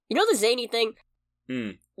You know the zany thing? Hmm.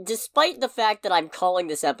 Despite the fact that I'm calling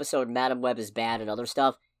this episode Madam Web is bad and other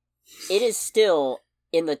stuff, it is still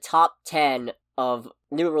in the top 10 of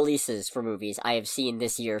new releases for movies I have seen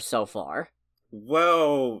this year so far.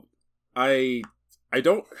 Well, I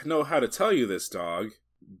don't know how to tell you this, dog,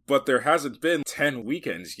 but there hasn't been 10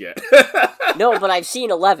 weekends yet. No, but I've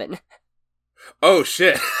seen 11. Oh,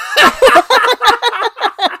 shit.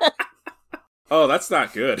 Oh, that's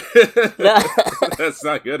not good. No. That's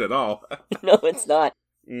not good at all. No, it's not.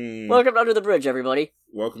 Welcome to Under the Bridge, everybody.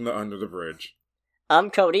 Welcome to Under the Bridge.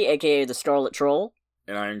 I'm Cody, aka the Scarlet Troll.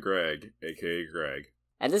 And I am Greg, aka Greg.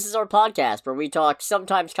 And this is our podcast where we talk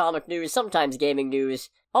sometimes comic news, sometimes gaming news,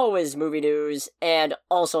 always movie news, and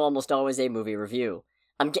also almost always a movie review.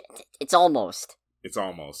 It's almost. It's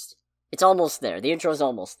almost. It's almost there. The intro's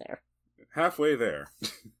almost there. Halfway there.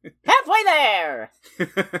 Halfway there!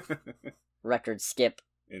 Record skip.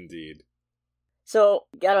 Indeed. So,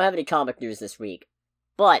 I don't have any comic news this week.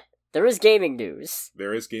 But, there is gaming news.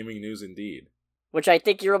 There is gaming news indeed. Which I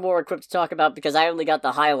think you're more equipped to talk about because I only got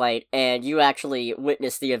the highlight and you actually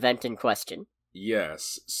witnessed the event in question.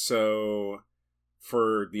 Yes, so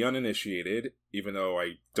for the uninitiated, even though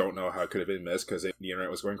I don't know how it could have been missed because the internet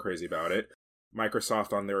was going crazy about it,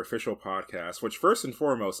 Microsoft on their official podcast, which first and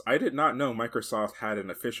foremost, I did not know Microsoft had an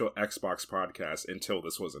official Xbox podcast until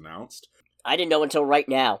this was announced. I didn't know until right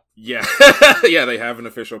now. Yeah, yeah, they have an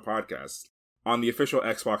official podcast. On the official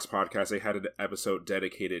Xbox podcast, they had an episode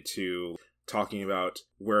dedicated to talking about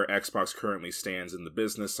where Xbox currently stands in the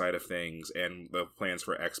business side of things and the plans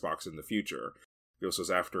for Xbox in the future. This was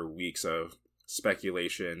after weeks of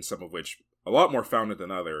speculation, some of which a lot more founded than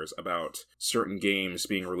others, about certain games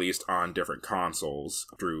being released on different consoles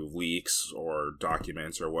through leaks or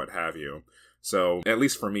documents or what have you. So, at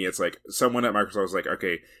least for me, it's like, someone at Microsoft was like,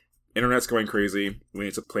 okay, internet's going crazy, we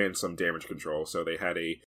need to plan some damage control. So they had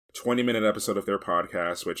a 20-minute episode of their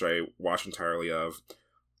podcast, which I watched entirely of.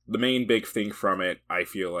 The main big thing from it, I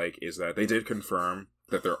feel like, is that they did confirm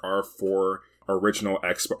that there are 4 original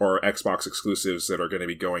Xbox exclusives that are going to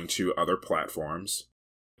be going to other platforms.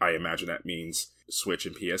 I imagine that means Switch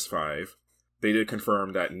and PS5. They did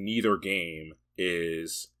confirm that neither game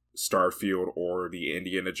is Starfield or the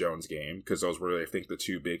Indiana Jones game, because those were, I think, the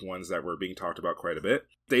 2 big ones that were being talked about quite a bit.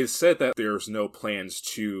 They said that there's no plans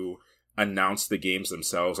to announce the games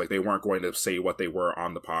themselves. Like, they weren't going to say what they were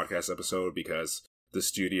on the podcast episode because the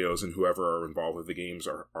studios and whoever are involved with the games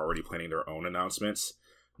are already planning their own announcements.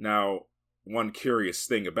 Now, one curious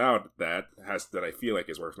thing about that I feel like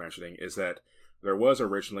is worth mentioning is that there was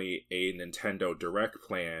originally a Nintendo Direct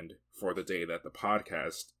planned for the day that the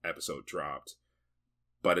podcast episode dropped,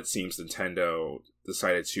 but it seems Nintendo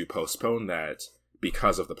decided to postpone that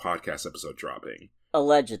because of the podcast episode dropping.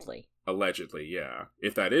 Allegedly. Allegedly, yeah.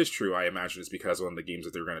 If that is true, I imagine it's because one of the games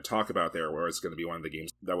that they're going to talk about there, where it's going to be one of the games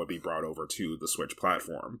that would be brought over to the Switch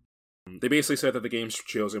platform. They basically said that the games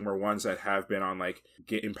chosen were ones that have been on, like,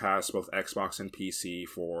 Game Pass, both Xbox and PC,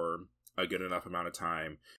 for a good enough amount of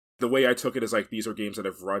time. The way I took it is, like, these are games that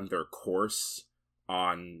have run their course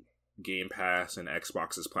on Game Pass and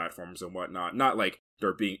Xbox's platforms and whatnot. Not like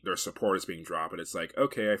their support is being dropped, but it's like,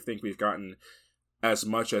 okay, I think we've gotten as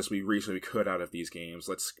much as we reasonably could out of these games.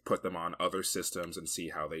 Let's put them on other systems and see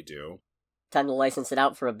how they do. Time to license it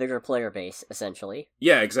out for a bigger player base, essentially.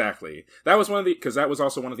 Yeah, exactly. That was because that was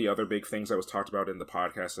also one of the other big things that was talked about in the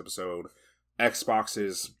podcast episode.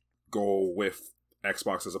 Xbox's goal with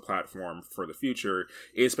Xbox as a platform for the future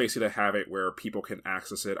is basically to have it where people can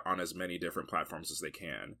access it on as many different platforms as they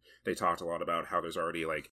can. They talked a lot about how there's already,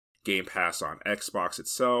 like, Game Pass on Xbox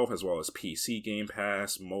itself, as well as PC Game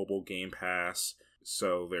Pass, mobile Game Pass.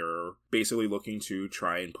 So they're basically looking to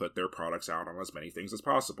try and put their products out on as many things as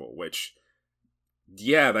possible, which,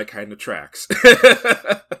 yeah, that kind of tracks.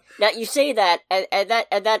 Now, you say that, and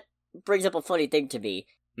that brings up a funny thing to me.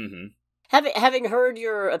 Mm-hmm. Having heard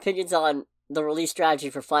your opinions on the release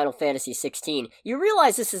strategy for Final Fantasy 16, you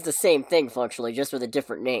realize this is the same thing, functionally, just with a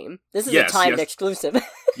different name. This is a timed exclusive.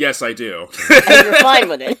 Yes, I do. And you're fine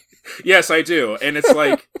with it. Yes, I do. And it's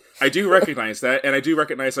like, I do recognize that, and I do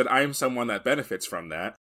recognize that I'm someone that benefits from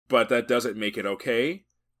that, but that doesn't make it okay.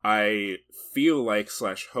 I feel like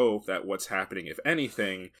 / hope that what's happening, if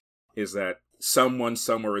anything, is that someone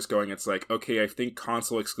somewhere is going, it's like, okay, I think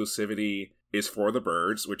console exclusivity is for the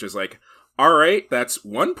birds, which is like, alright, that's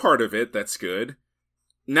one part of it that's good.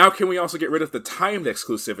 Now can we also get rid of the timed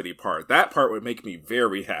exclusivity part? That part would make me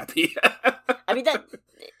very happy. I mean,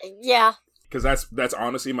 yeah. Because that's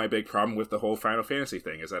honestly my big problem with the whole Final Fantasy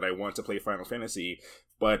thing, is that I want to play Final Fantasy,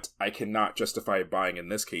 but I cannot justify buying, in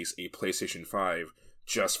this case, a PlayStation 5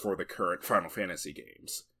 just for the current Final Fantasy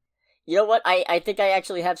games. You know what? I think I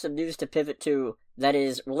actually have some news to pivot to that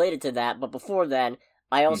is related to that, but before then,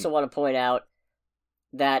 I also want to point out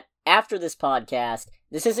that after this podcast,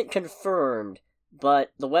 this isn't confirmed,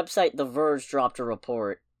 but the website The Verge dropped a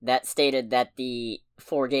report that stated that the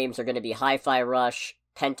 4 games are going to be Hi-Fi Rush,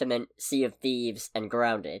 Pentiment, Sea of Thieves, and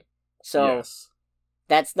Grounded. So, yes.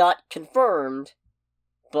 That's not confirmed,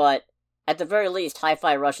 but at the very least,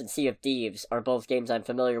 Hi-Fi Rush and Sea of Thieves are both games I'm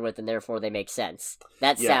familiar with, and therefore they make sense.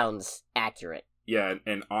 That sounds accurate. Yeah,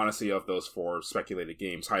 and honestly, of those 4 speculated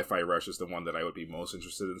games, Hi-Fi Rush is the one that I would be most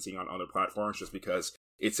interested in seeing on other platforms, just because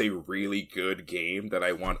it's a really good game that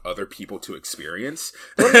I want other people to experience.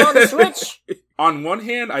 Put it on the Switch! On one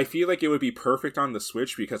hand, I feel like it would be perfect on the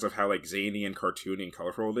Switch because of how like zany and cartoony and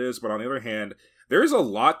colorful it is, but on the other hand, there's a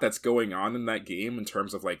lot that's going on in that game in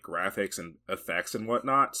terms of like graphics and effects and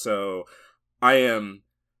whatnot, so I am,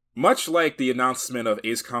 much like the announcement of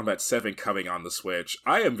Ace Combat 7 coming on the Switch,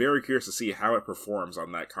 I am very curious to see how it performs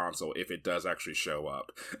on that console if it does actually show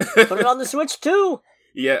up. Put it on the Switch too!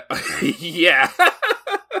 Yeah, yeah.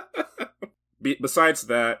 Besides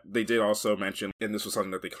that, they did also mention, and this was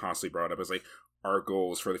something that they constantly brought up, is like, our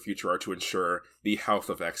goals for the future are to ensure the health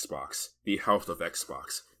of Xbox, the health of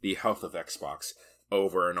Xbox, the health of Xbox,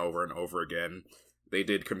 over and over and over again. They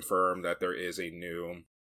did confirm that there is a new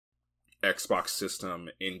Xbox system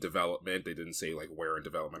in development. They didn't say like where in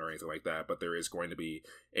development or anything like that, but there is going to be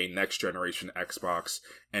a next generation Xbox,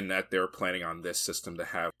 and that they're planning on this system to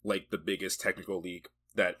have like the biggest technical leap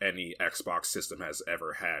that any Xbox system has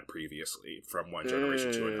ever had previously from one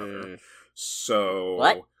generation to another. So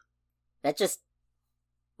what? That just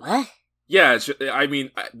what? Yeah, I mean,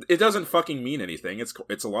 it doesn't fucking mean anything.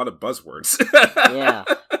 It's a lot of buzzwords. Yeah,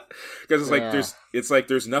 because it's like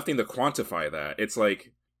there's nothing to quantify that. It's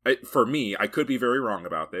like, for me, I could be very wrong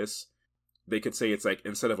about this. They could say it's like,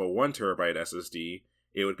 instead of a 1 terabyte SSD,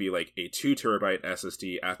 it would be like a 2 terabyte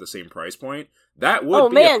SSD at the same price point. That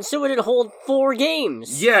would so it'd hold 4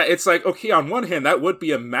 games. Yeah, it's like, okay, on one hand, that would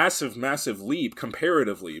be a massive, massive leap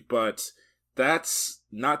comparatively, but that's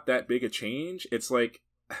not that big a change. It's like,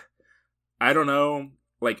 I don't know,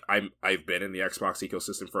 like, I've been in the Xbox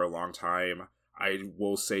ecosystem for a long time. I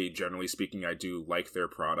will say, generally speaking, I do like their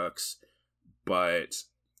products, but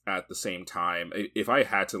at the same time, if I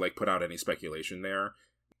had to like put out any speculation there,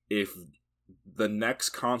 if the next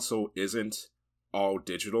console isn't all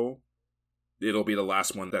digital, it'll be the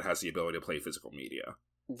last one that has the ability to play physical media.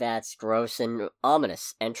 That's gross and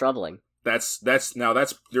ominous and troubling. That's there's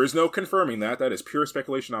no confirming that. That is pure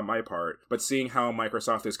speculation on my part. But seeing how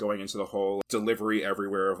Microsoft is going into the whole delivery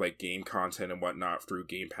everywhere of like game content and whatnot through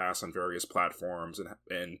Game Pass on various platforms,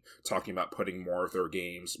 and talking about putting more of their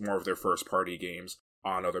games, more of their first party games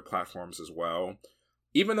on other platforms as well.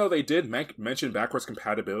 Even though they did mention backwards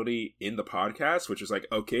compatibility in the podcast, which is like,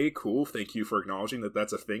 okay, cool, thank you for acknowledging that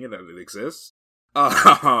that's a thing and that it exists.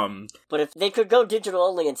 But if they could go digital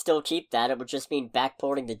only and still keep that, it would just mean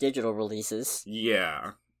backporting the digital releases.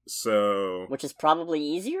 Yeah, so... Which is probably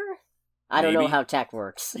easier? I don't know how tech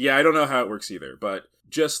works. Yeah, I don't know how it works either, but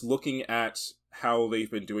just looking at how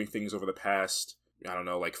they've been doing things over the past, I don't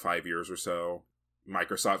know, like 5 years or so,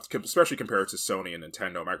 Microsoft, especially compared to Sony and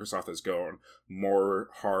Nintendo, Microsoft has gone more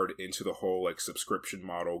hard into the whole like subscription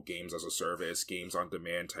model, games as a service, games on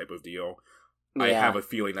demand type of deal. Yeah. I have a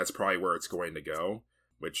feeling that's probably where it's going to go,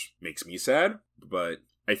 which makes me sad, but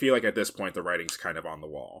I feel like at this point the writing's kind of on the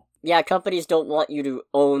wall. Yeah, companies don't want you to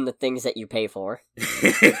own the things that you pay for.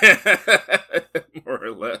 More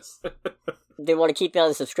or less. They want to keep you on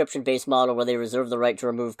the subscription-based model where they reserve the right to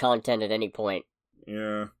remove content at any point.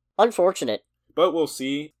 Yeah. Unfortunate. But we'll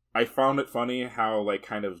see. I found it funny how, like,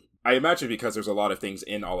 kind of... I imagine because there's a lot of things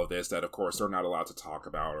in all of this that, of course, they're not allowed to talk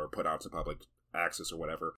about or put out to public access or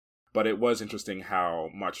whatever. But it was interesting how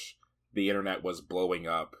much the internet was blowing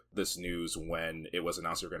up this news when it was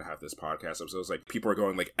announced we were going to have this podcast. So it was like, people are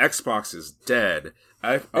going, like, Xbox is dead.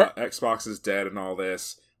 Xbox is dead and all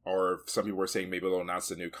this. Or some people were saying maybe they'll announce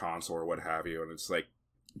a new console or what have you. And it's like,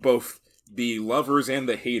 both... the lovers and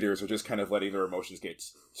the haters are just kind of letting their emotions get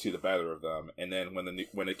to the better of them. And then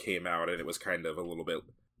when it came out and it was kind of a little bit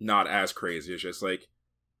not as crazy, it's just like,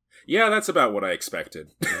 yeah, that's about what I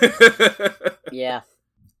expected. Yeah.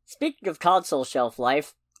 Speaking of console shelf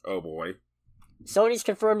life. Oh boy. Sony's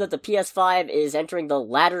confirmed that the PS5 is entering the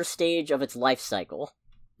latter stage of its life cycle.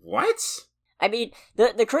 What? I mean,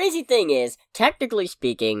 the crazy thing is, technically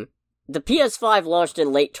speaking, the PS5 launched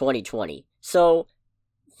in late 2020. So...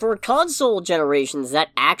 for console generations, that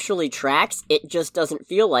actually tracks. It just doesn't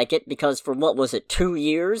feel like it, because for 2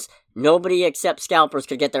 years, nobody except scalpers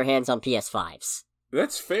could get their hands on PS5s.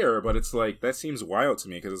 That's fair, but it's like, that seems wild to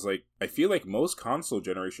me, because it's like, I feel like most console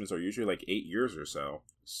generations are usually like 8 years or so.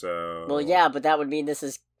 So... Well, yeah, but that would mean this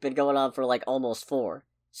has been going on for like almost 4.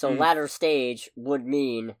 So latter stage would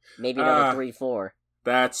mean maybe another 3, 4.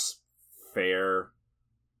 That's fair.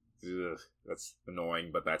 Ugh, that's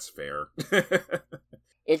annoying, but that's fair.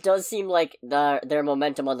 It does seem like their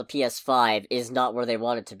momentum on the PS5 is not where they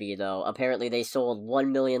want it to be, though. Apparently they sold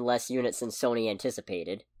 1 million less units than Sony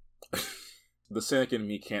anticipated. The cynic in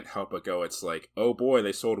me can't help but go, it's like, oh boy,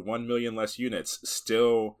 they sold 1 million less units.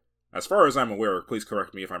 Still, as far as I'm aware, please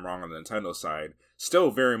correct me if I'm wrong on the Nintendo side,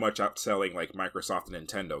 still very much outselling like Microsoft and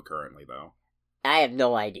Nintendo currently, though. I have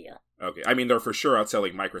no idea. Okay, I mean, they're for sure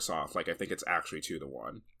outselling Microsoft. Like, I think it's actually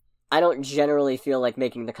 2-1. I don't generally feel like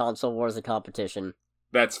making the console wars a competition.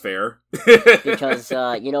 That's fair. Because,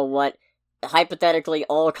 you know what? Hypothetically,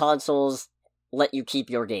 all consoles let you keep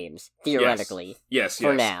your games. Theoretically. Yes.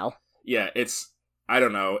 For now. Yeah, I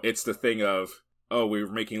don't know, it's the thing of, oh,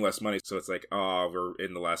 we're making less money, so it's like, oh, we're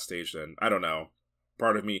in the last stage then. I don't know.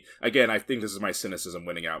 Part of me, again, I think this is my cynicism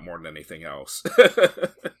winning out more than anything else.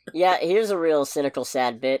 Yeah, here's a real cynical,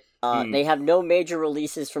 sad bit. They have no major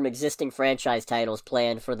releases from existing franchise titles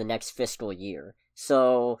planned for the next fiscal year.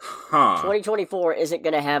 So, 2024 isn't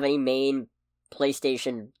going to have any main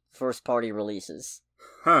PlayStation first-party releases.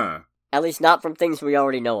 At least not from things we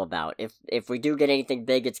already know about. If we do get anything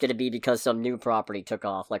big, it's going to be because some new property took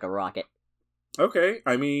off like a rocket. Okay,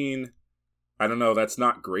 I mean, I don't know, that's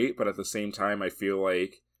not great, but at the same time, I feel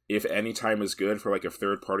like if any time is good for like a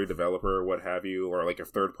third-party developer or what have you, or like a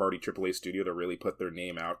third-party AAA studio to really put their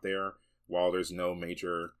name out there, while there's no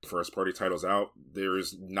major first-party titles out,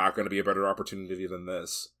 there's not going to be a better opportunity than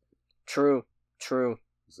this. True.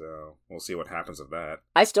 So, we'll see what happens with that.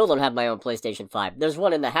 I still don't have my own PlayStation 5. There's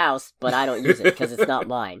one in the house, but I don't use it because it's not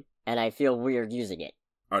mine, and I feel weird using it.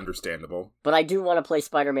 Understandable. But I do want to play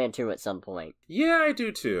Spider-Man 2 at some point. Yeah, I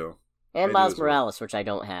do too. And Miles Morales, which I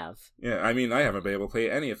don't have. Yeah, I mean, I haven't been able to play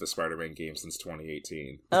any of the Spider-Man games since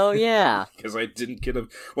 2018. Oh, yeah. Because I didn't get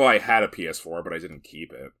well, I had a PS4, but I didn't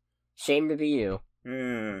keep it. Shame to be you.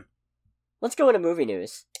 Yeah. Let's go into movie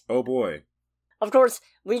news. Oh, boy. Of course,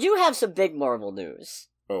 we do have some big Marvel news.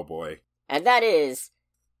 Oh, boy. And that is,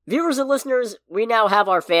 viewers and listeners, we now have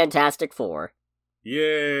our Fantastic Four.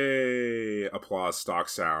 Yay! Applause, stock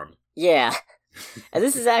sound. Yeah. And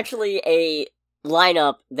this is actually a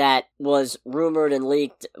lineup that was rumored and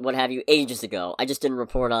leaked, what have you, ages ago. I just didn't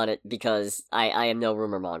report on it because I am no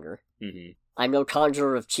rumor monger. Mm-hmm. I'm no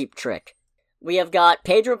conjurer of cheap trick. We have got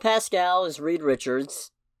Pedro Pascal as Reed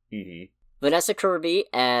Richards. Mm-hmm. Vanessa Kirby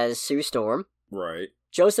as Sue Storm. Right.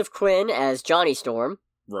 Joseph Quinn as Johnny Storm.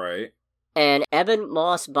 Right. And Eben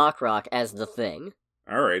Moss-Bachrach as The Thing.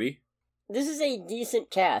 Alrighty. This is a decent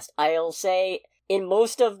cast. I'll say, in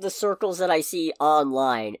most of the circles that I see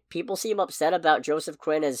online, people seem upset about Joseph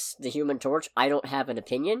Quinn as the Human Torch. I don't have an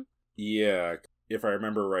opinion. Yeah, if I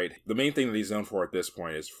remember right, the main thing that he's known for at this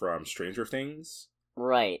point is from Stranger Things.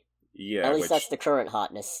 Right. Yeah. At least that's the current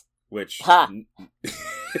hotness. Which... Ha!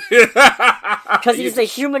 Because he's the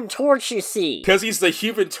Human Torch, you see. Because he's the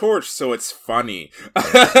Human Torch, so it's funny.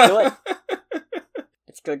 Good.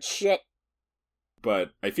 It's good shit.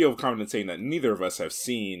 But I feel confident saying that neither of us have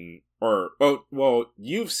seen, or, oh, well,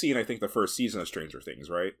 you've seen, I think, the first season of Stranger Things,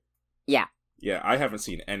 right? Yeah. Yeah, I haven't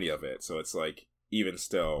seen any of it, so it's like, even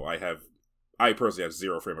still, I personally have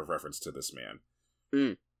zero frame of reference to this man.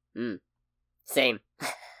 Same.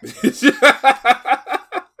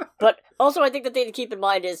 But also, I think the thing to keep in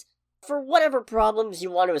mind is, for whatever problems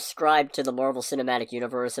you want to ascribe to the Marvel Cinematic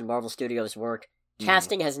Universe and Marvel Studios' work,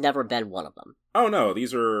 casting has never been one of them. Oh no,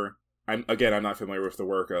 these are... I'm not familiar with the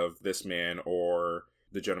work of this man or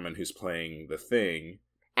the gentleman who's playing The Thing.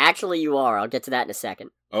 Actually, you are. I'll get to that in a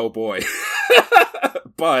second. Oh boy.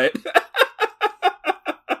 But...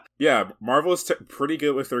 yeah, Marvel is pretty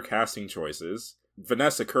good with their casting choices.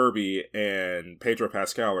 Vanessa Kirby and Pedro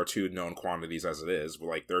Pascal are two known quantities as it is.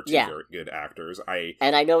 Like, they're two very good actors.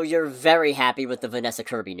 And I know you're very happy with the Vanessa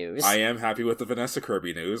Kirby news. I am happy with the Vanessa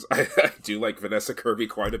Kirby news. I do like Vanessa Kirby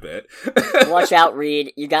quite a bit. Watch out,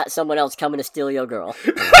 Reed. You got someone else coming to steal your girl.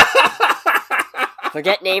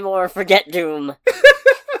 Forget Namor, forget Doom.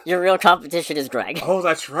 Your real competition is Greg. Oh,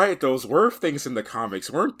 that's right. Those were things in the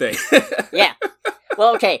comics, weren't they? Yeah.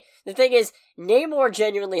 Well, okay. The thing is, Namor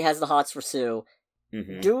genuinely has the hots for Sue.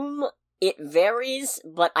 Mm-hmm. Doom, it varies,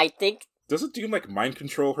 but I think... Doesn't Doom, like, mind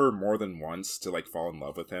control her more than once to, like, fall in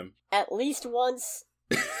love with him? At least once.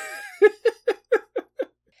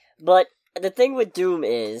 But the thing with Doom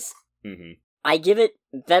is, I give it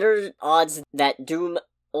better odds that Doom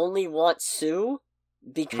only wants Sue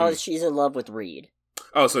because she's in love with Reed.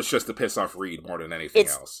 Oh, so it's just to piss off Reed more than anything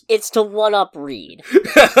else. It's to one-up Reed.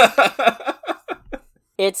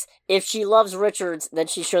 It's, if she loves Richards, then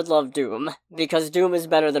she should love Doom, because Doom is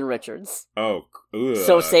better than Richards. Oh, ugh.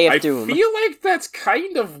 So save Doom. I feel like that's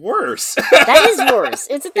kind of worse. That is worse.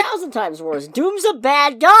 It's 1,000 times worse. Doom's a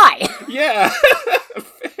bad guy. Yeah.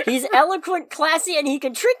 He's eloquent, classy, and he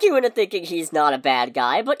can trick you into thinking he's not a bad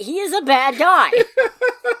guy, but he is a bad guy.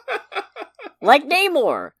 Like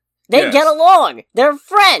Namor. They get along. They're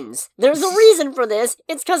friends. There's a reason for this.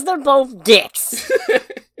 It's because they're both dicks.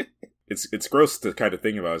 It's gross to kind of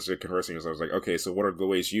think about as you're conversing. I was like, okay, so what are the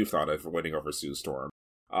ways you thought of for winning over Sue Storm?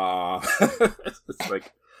 It's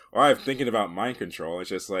like, well, I'm thinking about mind control. It's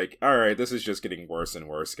just like, all right, this is just getting worse and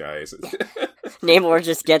worse, guys. Namor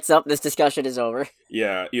just gets up. This discussion is over.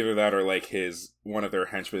 Yeah, either that or like one of their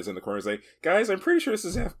henchmen is in the corner is like, guys, I'm pretty sure this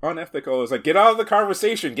is unethical. It's like, get out of the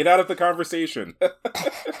conversation. Get out of the conversation.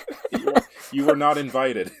 You were not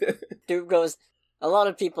invited. Doom goes, a lot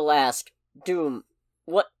of people ask, Doom,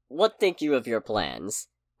 what think you of your plans?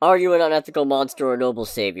 Are you an unethical monster or a noble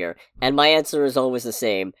savior? And my answer is always the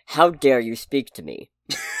same. How dare you speak to me?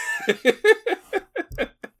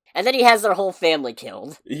 And then he has their whole family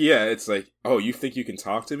killed. Yeah, it's like, oh, you think you can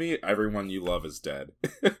talk to me? Everyone you love is dead.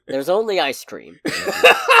 There's only ice cream.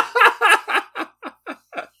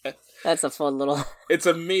 That's a fun little... It's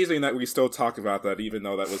amazing that we still talk about that, even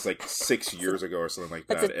though that was like 6 years ago or something like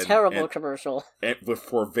that. That's a terrible commercial. And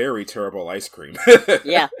for very terrible ice cream.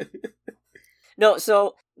 Yeah. No,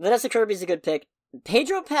 so Vanessa Kirby's a good pick.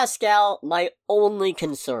 Pedro Pascal, my only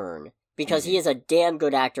concern, because he is a damn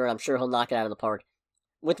good actor and I'm sure he'll knock it out of the park.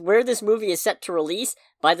 With where this movie is set to release,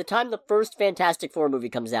 by the time the first Fantastic Four movie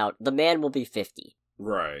comes out, the man will be 50.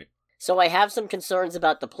 Right. So I have some concerns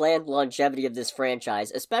about the planned longevity of this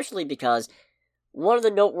franchise, especially because one of the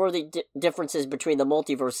noteworthy differences between the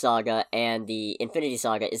Multiverse Saga and the Infinity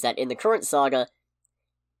Saga is that in the current saga,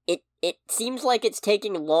 it seems like it's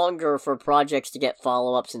taking longer for projects to get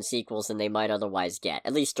follow-ups and sequels than they might otherwise get,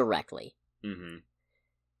 at least directly. Mm-hmm.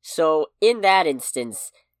 So in that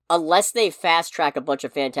instance, unless they fast-track a bunch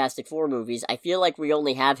of Fantastic Four movies, I feel like we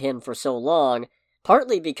only have him for so long.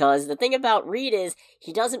 Partly because the thing about Reed is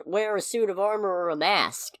he doesn't wear a suit of armor or a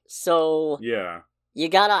mask. So yeah, you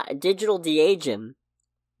gotta digital de-age him,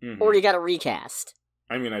 or you gotta recast.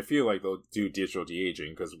 I mean, I feel like they'll do digital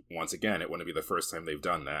de-aging because once again, it wouldn't be the first time they've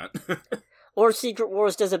done that. Or Secret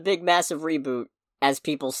Wars does a big, massive reboot, as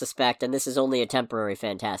people suspect, and this is only a temporary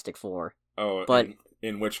Fantastic Four. Oh, but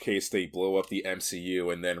in which case they blow up the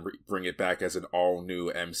MCU and then bring it back as an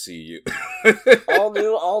all-new MCU. All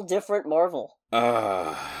new, all different Marvel.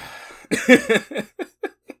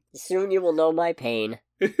 Soon you will know my pain.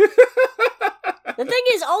 The thing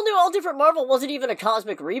is, all new, all different Marvel wasn't even a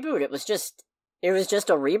cosmic reboot. It was just a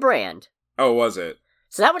rebrand. Oh, was it?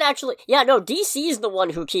 So that would actually... Yeah, no, DC is the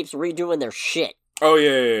one who keeps redoing their shit. Oh,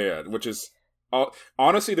 yeah. Which is...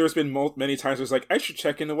 honestly, there's been many times where it's like, I should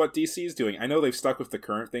check into what DC is doing. I know they've stuck with the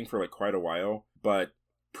current thing for like quite a while, but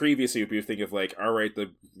previously you'd be thinking of like, alright,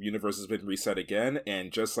 the universe has been reset again,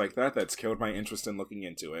 and just like that's killed my interest in looking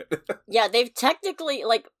into it. Yeah, they've technically,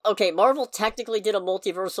 Marvel technically did a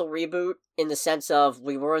multiversal reboot in the sense of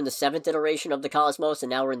we were in the 7th iteration of the Cosmos and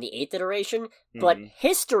now we're in the 8th iteration, but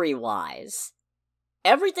history-wise,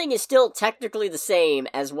 everything is still technically the same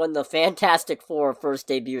as when the Fantastic Four first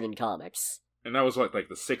debuted in comics. And that was what, like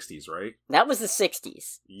the 60s, right? That was the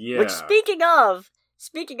 60s. Yeah. Which, speaking of,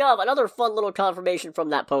 another fun little confirmation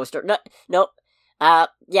from that poster.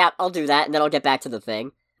 Yeah, I'll do that, and then I'll get back to the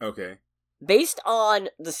thing. Okay. Based on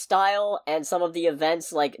the style and some of the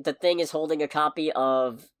events, like, the Thing is holding a copy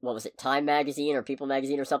of, what was it, Time Magazine or People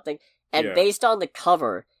Magazine or something, and based on the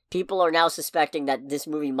cover, people are now suspecting that this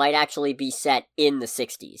movie might actually be set in the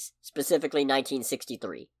 60s, specifically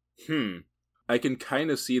 1963. I can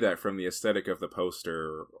kind of see that from the aesthetic of the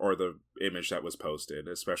poster or the image that was posted,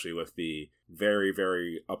 especially with the very,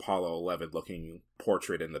 very Apollo 11 looking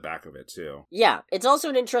portrait in the back of it, too. Yeah, it's also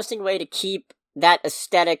an interesting way to keep that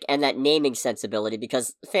aesthetic and that naming sensibility,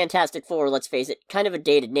 because Fantastic Four, let's face it, kind of a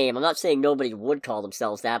dated name. I'm not saying nobody would call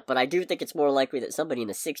themselves that, but I do think it's more likely that somebody in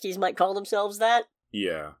the 60s might call themselves that.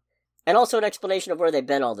 Yeah. And also an explanation of where they've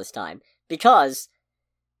been all this time. Because,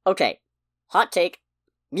 okay, hot take,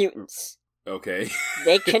 mutants. Okay.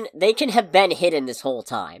 they can have been hidden this whole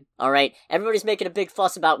time, alright? Everybody's making a big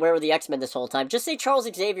fuss about where were the X-Men this whole time. Just say Charles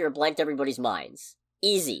Xavier blanked everybody's minds.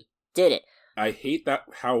 Easy. Did it. I hate that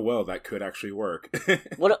how well that could actually work.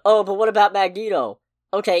 But what about Magneto?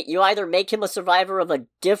 Okay, you either make him a survivor of a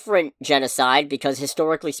different genocide, because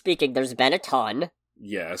historically speaking, there's been a ton.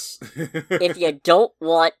 Yes. If you don't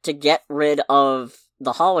want to get rid of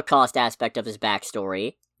the Holocaust aspect of his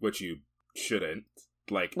backstory. Which you shouldn't.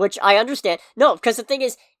 Which I understand. No, because the thing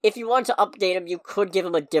is, if you wanted to update him, you could give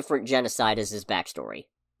him a different genocide as his backstory.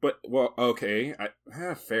 But, well, okay,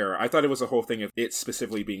 fair. I thought it was a whole thing of it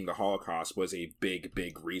specifically being the Holocaust was a big,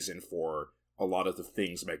 big reason for a lot of the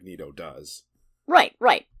things Magneto does. Right.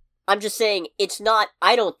 I'm just saying, it's not,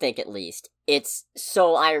 I don't think at least, it's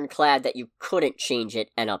so ironclad that you couldn't change it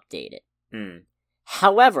and update it.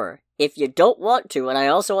 However, if you don't want to, and I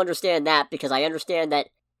also understand that because I understand that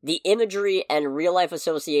the imagery and real-life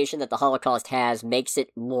association that the Holocaust has makes it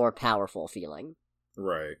more powerful feeling.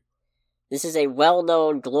 Right. This is a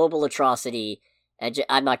well-known global atrocity, and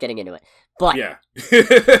I'm not getting into it. But yeah.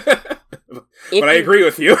 But I agree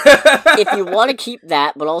with you. If you want to keep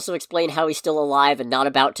that, but also explain how he's still alive and not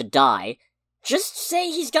about to die, just say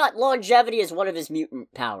he's got longevity as one of his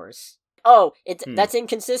mutant powers. Oh, that's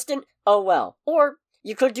inconsistent? Oh well. Or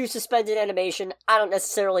you could do suspended animation. I don't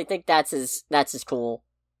necessarily think that's as cool.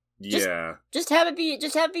 Just have it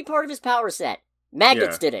be part of his power set.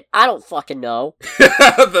 Magnets did it. I don't fucking know.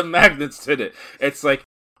 The magnets did it. It's like,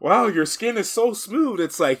 wow, your skin is so smooth.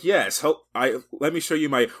 It's like, yes, let me show you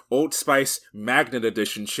my Old Spice Magnet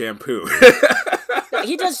Edition shampoo.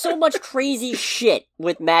 He does so much crazy shit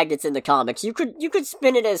with magnets in the comics. You could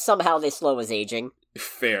spin it as somehow they slow his aging.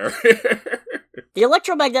 Fair. The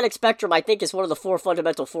electromagnetic spectrum, I think, is one of the 4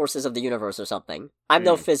 fundamental forces of the universe or something. I'm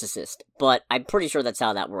no physicist, but I'm pretty sure that's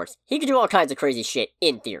how that works. He can do all kinds of crazy shit,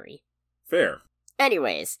 in theory. Fair.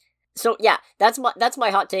 Anyways, so yeah, that's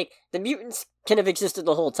my hot take. The mutants can have existed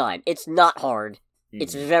the whole time. It's not hard.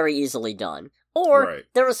 It's very easily done. Or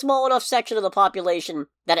they're a small enough section of the population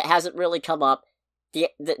that it hasn't really come up.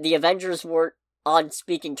 The Avengers weren't on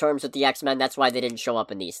speaking terms with the X-Men, that's why they didn't show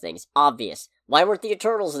up in these things. Obvious. Why weren't the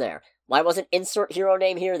Eternals there? Why wasn't insert hero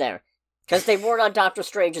name here there? Because they weren't on Doctor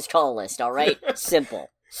Strange's call list, alright? Simple.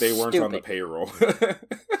 They weren't on the payroll.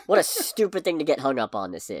 What a stupid thing to get hung up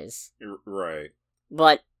on this is. Right.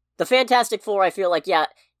 But the Fantastic Four, I feel like, yeah,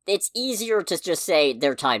 it's easier to just say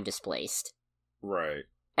they're time displaced. Right.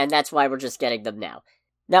 And that's why we're just getting them now.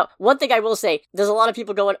 Now, one thing I will say, there's a lot of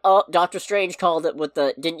people going, oh, Doctor Strange called it with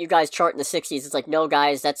didn't you guys chart in the 60s? It's like, no,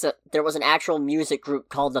 guys, there was an actual music group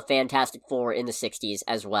called the Fantastic Four in the 60s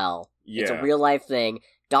as well. Yeah. It's a real life thing.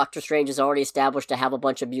 Doctor Strange is already established to have a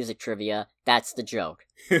bunch of music trivia. That's the joke.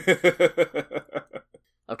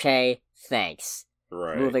 Okay, thanks.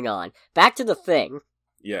 Right. Moving on. Back to the Thing.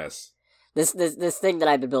 Yes. This thing that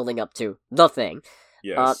I've been building up to. The Thing.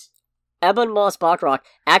 Yes. Ebon Moss-Bachrach.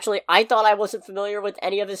 Actually, I thought I wasn't familiar with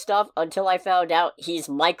any of his stuff until I found out he's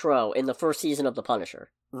Micro in the first season of The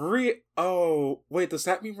Punisher. Oh, wait, does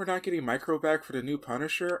that mean we're not getting Micro back for the new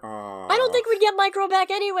Punisher? I don't think we'd get Micro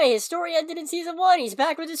back anyway. His story ended in season 1. He's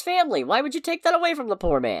back with his family. Why would you take that away from the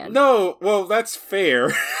poor man? No, well, that's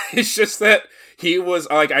fair. It's just that he was,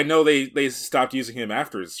 I know they stopped using him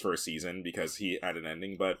after his first season because he had an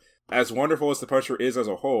ending, but as wonderful as the Punisher is as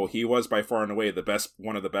a whole, he was by far and away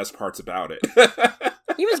one of the best parts about it.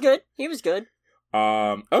 He was good.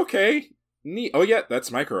 Okay. Neat. Oh yeah,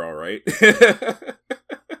 that's Micro, alright.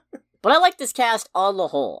 But I like this cast on the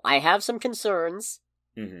whole. I have some concerns,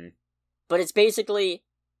 but it's basically,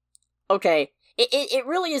 okay, it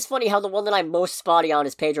really is funny how the one that I'm most spotty on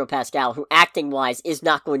is Pedro Pascal, who acting-wise is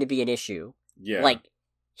not going to be an issue. Yeah. Like,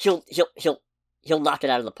 he'll knock it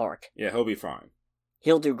out of the park. Yeah, he'll be fine.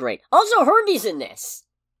 He'll do great. Also, Herbie's in this.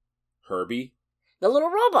 Herbie? The little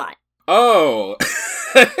robot. Oh!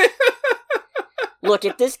 Look,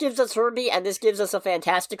 if this gives us Herbie and this gives us a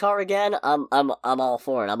Fantastic Car again, I'm all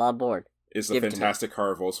for it. I'm on board. Is the Fantastic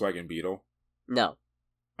Car a Volkswagen Beetle? No.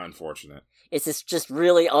 Unfortunate. It's this just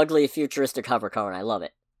really ugly futuristic hover car, and I love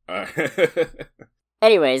it.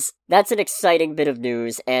 Anyways, that's an exciting bit of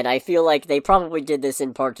news, and I feel like they probably did this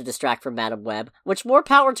in part to distract from Madam Web, which more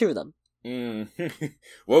power to them.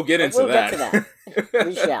 We'll get into that. Get to that.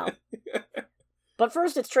 We shall. But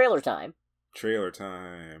first, it's trailer time. Trailer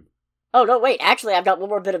time. Oh, no, wait. Actually, I've got one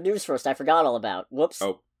more bit of news first I forgot all about. Whoops.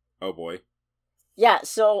 Oh boy. Yeah,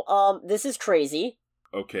 so, this is crazy.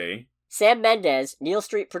 Okay. Sam Mendes, Neil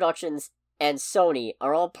Street Productions, and Sony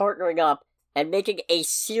are all partnering up and making a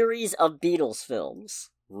series of Beatles films.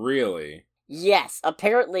 Really? Yes.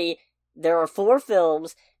 Apparently, there are 4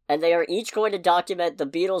 films, and they are each going to document the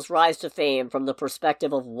Beatles' rise to fame from the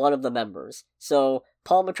perspective of one of the members. So,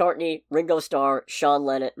 Paul McCartney, Ringo Starr, Sean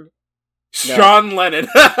Lennon. No. Sean Lennon!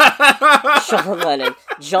 Sean Lennon.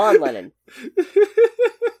 John Lennon.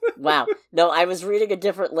 Wow. No, I was reading a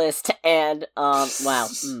different list, and, wow.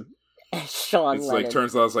 Sean it's Lennon. like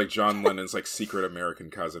turns out it's like John Lennon's like secret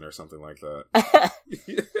American cousin or something like that.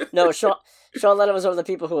 No, Sean Lennon was one of the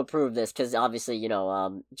people who approved this, because obviously,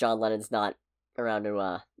 John Lennon's not around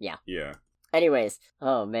to, yeah. Yeah. Anyways,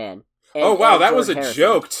 oh man. Oh wow, that George was a Harrison.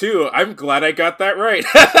 joke too. I'm glad I got that right.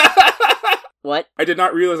 What? I did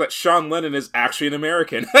not realize that Sean Lennon is actually an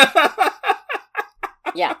American.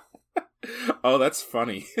 Yeah. Oh, that's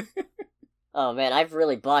funny. Oh man, I've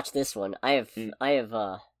really botched this one. I've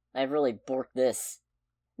really borked this.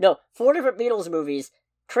 No, 4 different Beatles movies.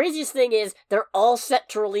 Craziest thing is, they're all set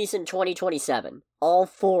to release in 2027. All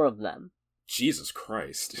 4 of them. Jesus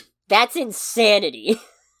Christ. That's insanity.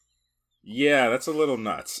 Yeah, that's a little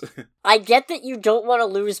nuts. I get that you don't want to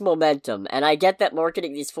lose momentum, and I get that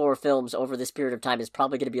marketing these 4 films over this period of time is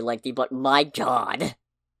probably going to be lengthy, but my god.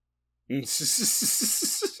 You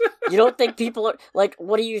don't think people are, like,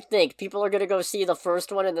 what do you think? People are going to go see the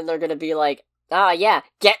first one, and then they're going to be like, yeah,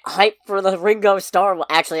 get hyped for the Ringo Starr one.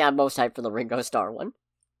 Actually, I'm most hyped for the Ringo Starr one.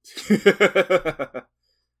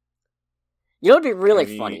 You know what would be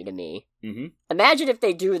really funny to me? Mm-hmm. Imagine if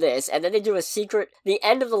they do this, and then they do a secret... The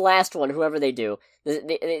end of the last one, whoever they do,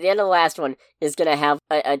 the end of the last one is going to have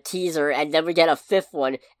a teaser, and then we get a 5th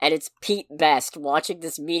one, and it's Pete Best watching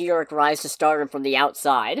this meteoric rise to stardom from the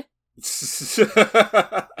outside.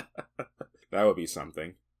 That would be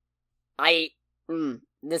something.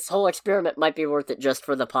 This whole experiment might be worth it just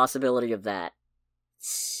for the possibility of that.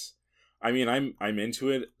 I mean, I'm into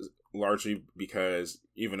it largely because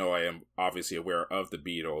even though I am obviously aware of the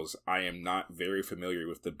Beatles, I am not very familiar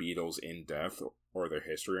with the Beatles in depth or their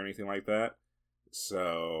history or anything like that.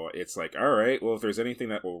 So it's like, alright, well, if there's anything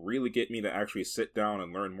that will really get me to actually sit down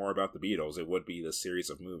and learn more about the Beatles, it would be this series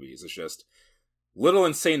of movies. It's just little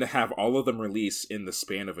insane to have all of them release in the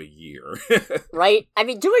span of a year. Right? I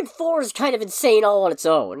mean, doing 4 is kind of insane all on its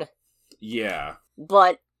own. Yeah.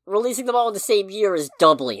 But releasing them all in the same year is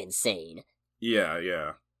doubly insane. Yeah,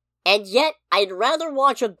 yeah. And yet, I'd rather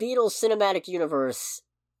watch a Beatles cinematic universe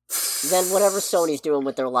than whatever Sony's doing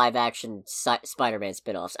with their live-action Spider-Man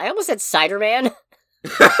spin-offs. I almost said Cider-Man,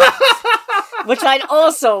 which I'd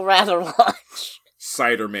also rather watch.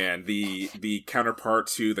 Cider-Man, the counterpart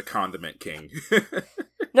to the Condiment King.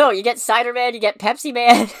 No, you get Cider-Man, you get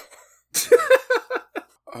Pepsi-Man.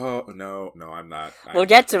 Oh, no, I'm not. We'll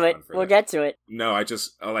get to it. No, I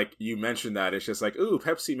just, like, you mentioned that, it's just like, ooh,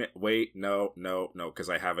 Pepsi Man. Wait, no, because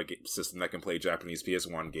I have a system that can play Japanese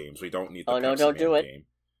PS1 games. We don't need the Pepsi don't Man do it. game.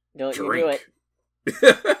 Don't you do it.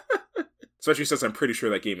 Especially since I'm pretty sure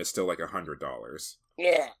that game is still like $100.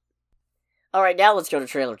 Yeah. Alright, now let's go to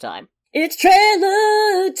trailer time. It's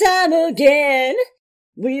trailer time again.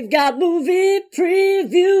 We've got movie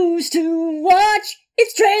previews to watch.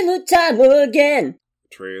 It's trailer time again.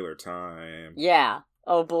 Trailer time. Yeah.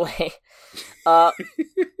 Oh boy.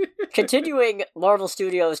 Continuing Marvel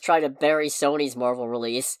Studios trying to bury Sony's Marvel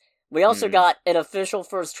release, we also got an official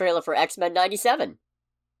first trailer for X-Men 97.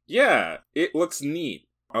 Yeah, it looks neat.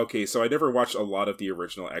 Okay, so I never watched a lot of the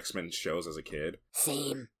original X-Men shows as a kid.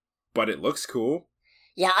 Same. But it looks cool.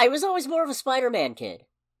 Yeah, I was always more of a Spider-Man kid.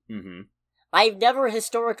 Mm-hmm. I've never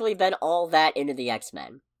historically been all that into the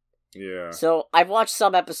X-Men. Yeah. So I've watched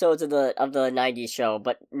some episodes of the 90s show,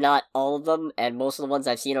 but not all of them, and most of the ones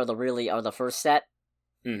I've seen are the first set.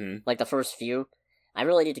 Mm-hmm. Like the first few. I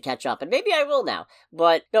really need to catch up, and maybe I will now.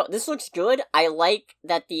 But no, this looks good. I like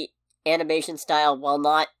that the animation style, while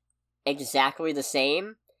not exactly the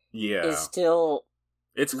same, is still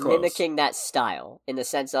it's close. Mimicking that style, in the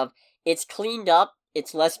sense of it's cleaned up,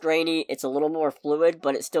 it's less grainy, it's a little more fluid,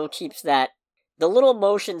 but it still keeps that. The little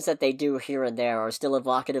motions that they do here and there are still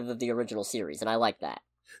evocative of the original series, and I like that.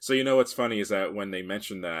 So you know what's funny is that when they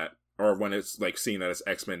mention that, or when it's like seen that as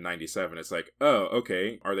X-Men 97, it's like, oh,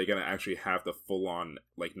 okay, are they going to actually have the full-on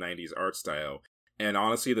like 90s art style? And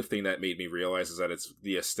honestly, the thing that made me realize is that it's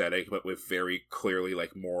the aesthetic, but with very clearly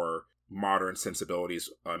like more modern sensibilities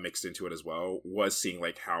mixed into it as well, was seeing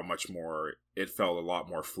like how much more it felt a lot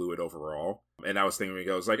more fluid overall. And I was thinking,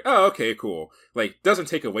 I was like, oh, okay, cool. Like, doesn't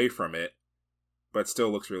take away from it, but still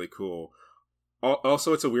looks really cool.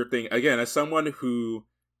 Also, it's a weird thing. Again, as someone who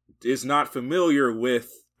is not familiar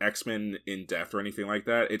with X-Men in depth or anything like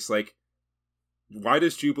that, it's like, why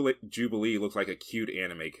does Jubilee look like a cute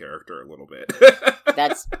anime character a little bit?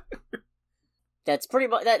 That's pretty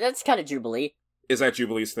much... That's kind of Jubilee. Is that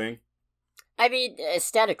Jubilee's thing? I mean,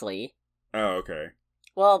 aesthetically. Oh, okay.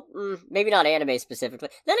 Well, maybe not anime specifically.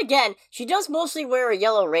 Then again, she does mostly wear a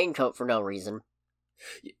yellow raincoat for no reason.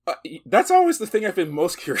 That's always the thing I've been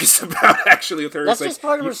most curious about, actually, with her. That's just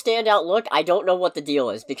part of her standout look. I don't know what the deal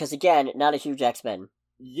is, because again, not a huge X-Men.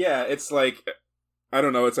 Yeah, it's like, I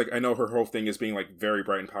don't know, it's like, I know her whole thing is being, like, very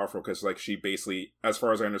bright and powerful, because, like, she basically, as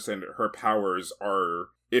far as I understand it, her powers are,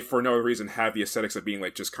 if for no reason, have the aesthetics of being,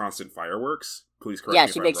 like, just constant fireworks. Please correct me if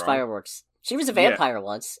Yeah, she I'm makes wrong. fireworks. She was a vampire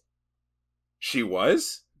once. She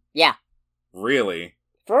was? Yeah. Really?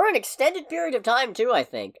 For an extended period of time, too, I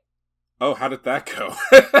think. Oh, how did that go?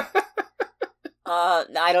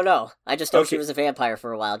 I don't know. I just know she was a vampire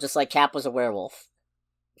for a while, just like Cap was a werewolf.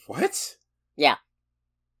 What? Yeah.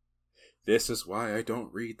 This is why I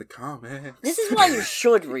don't read the comics. This is why you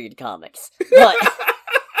should read comics. But...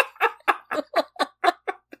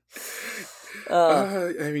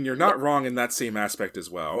 I mean, you're not wrong in that same aspect as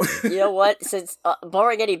well. You know what? Since,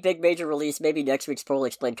 barring any big major release, maybe next week's Poorly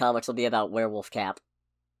Explained Comics will be about Werewolf Cap.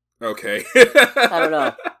 Okay. I don't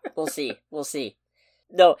know. We'll see.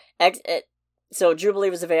 No, so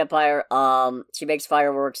Jubilee was a vampire. She makes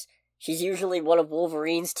fireworks. She's usually one of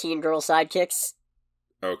Wolverine's teen girl sidekicks.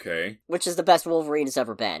 Okay. Which is the best Wolverine has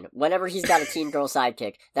ever been. Whenever he's got a teen girl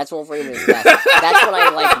sidekick, that's Wolverine at his best. That's when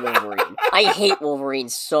I like Wolverine. I hate Wolverine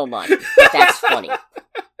so much, but that's funny.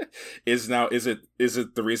 Is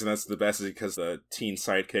it the reason that's the best is because the teen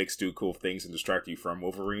sidekicks do cool things and distract you from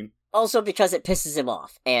Wolverine? Also because it pisses him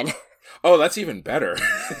off, and... Oh, that's even better.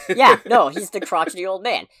 Yeah, no, he's the crotchety old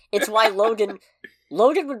man. It's why Logan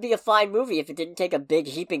would be a fine movie if it didn't take a big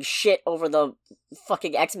heaping shit over the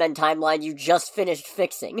fucking X-Men timeline you just finished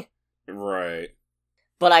fixing. Right.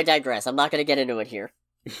 But I digress. I'm not going to get into it here.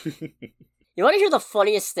 You want to hear the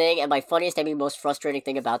funniest thing, and by funniest I mean most frustrating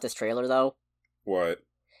thing about this trailer, though? What?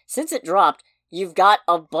 Since it dropped, you've got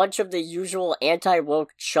a bunch of the usual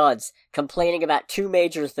anti-woke chuds complaining about two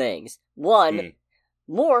major things. One,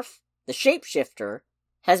 Morph, the shapeshifter,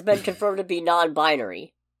 has been confirmed to be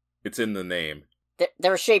non-binary. It's in the name.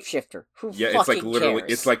 They're a shapeshifter. Who fucking it's like literally,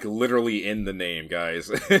 cares? It's like literally in the name,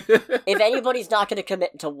 guys. If anybody's not going to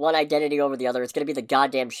commit to one identity over the other, it's going to be the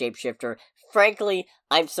goddamn shapeshifter. Frankly,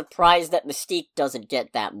 I'm surprised that Mystique doesn't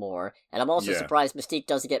get that more, and I'm also surprised Mystique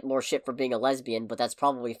doesn't get more shit for being a lesbian, but that's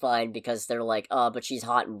probably fine because they're like, but she's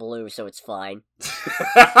hot and blue, so it's fine.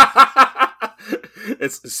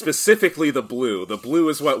 It's specifically the blue. The blue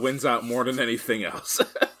is what wins out more than anything else.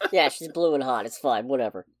 Yeah, she's blue and hot, it's fine,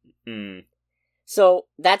 whatever. So,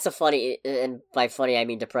 that's a funny, and by funny I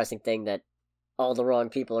mean depressing thing that all the wrong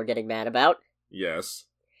people are getting mad about. Yes.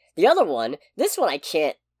 The other one, this one I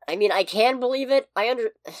can believe it, I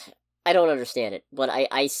don't understand it, but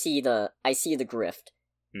I see the grift.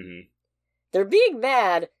 Mm-hmm. They're being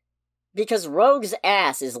mad because Rogue's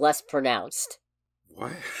ass is less pronounced.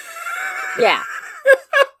 What? Yeah.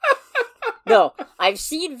 No, I've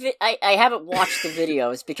seen, I haven't watched the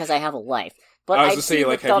videos because I have a life. But I was I've just saying,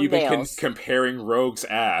 like, have you been comparing Rogue's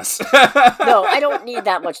ass? No, I don't need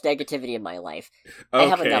that much negativity in my life. Okay. I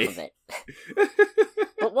have enough of it.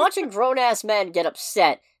 But watching grown-ass men get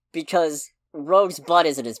upset because Rogue's butt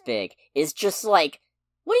isn't as big is just like,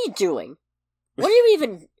 what are you doing? What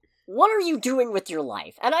are you doing with your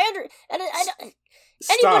life? And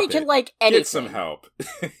anybody can like anything. Get some help.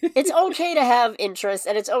 It's okay to have interests,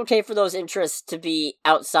 and it's okay for those interests to be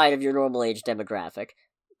outside of your normal age demographic.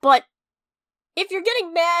 But if you're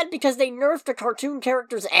getting mad because they nerfed a cartoon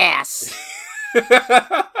character's ass,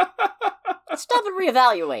 stop and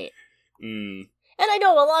reevaluate. And I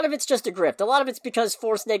know a lot of it's just a grift. A lot of it's because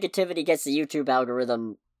forced negativity gets the YouTube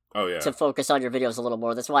algorithm to focus on your videos a little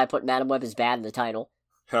more. That's why I put Madam Web is bad in the title.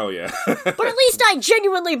 Hell yeah. But at least I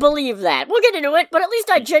genuinely believe that. We'll get into it, but at least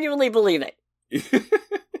I genuinely believe it.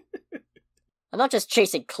 I'm not just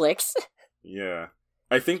chasing clicks. Yeah.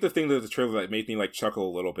 I think the thing that the trailer that made me like chuckle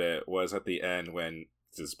a little bit was at the end when,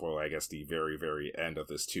 to spoil I guess the very, very end of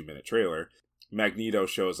this 2-minute trailer, Magneto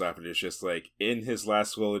shows up and it's just like, in his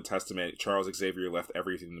last will and testament, Charles Xavier left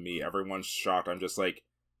everything to me. Everyone's shocked. I'm just like,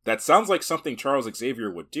 that sounds like something Charles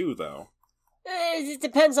Xavier would do, though. It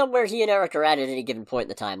depends on where he and Eric are at any given point in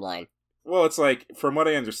the timeline. Well, it's like, from what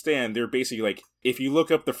I understand, they're basically like, if you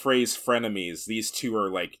look up the phrase frenemies, these two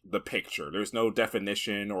are like the picture. There's no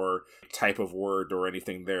definition or type of word or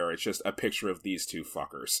anything there. It's just a picture of these two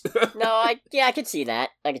fuckers. No, I can see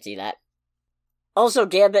that. Also,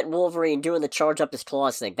 Gambit and Wolverine doing the charge up his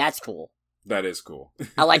claws thing. That's cool. That is cool.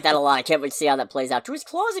 I like that a lot. I can't wait to see how that plays out. Do his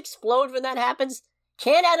claws explode when that happens?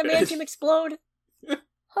 Can adamantium explode?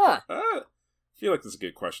 Huh. I feel like that's a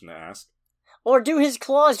good question to ask. Or do his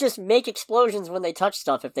claws just make explosions when they touch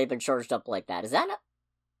stuff if they've been charged up like that? Is that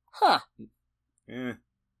Huh. Yeah.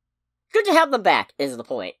 Good to have them back, is the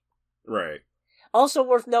point. Right. Also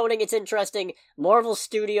worth noting, it's interesting, Marvel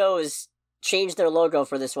Studios changed their logo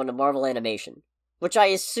for this one to Marvel Animation, which I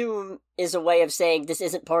assume is a way of saying this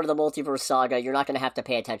isn't part of the multiverse saga, you're not going to have to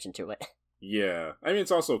pay attention to it. Yeah. I mean,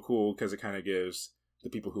 it's also cool because it kind of gives the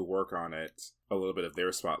people who work on it a little bit of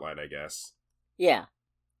their spotlight, I guess. Yeah.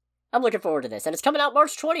 I'm looking forward to this. And it's coming out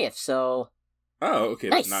March 20th, so... Oh, okay.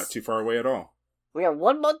 Nice. Not too far away at all. We are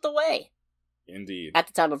 1 month away. Indeed. At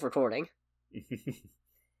the time of recording.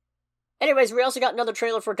 Anyways, we also got another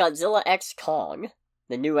trailer for Godzilla X Kong,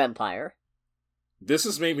 The New Empire. This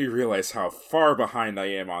has made me realize how far behind I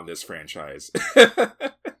am on this franchise.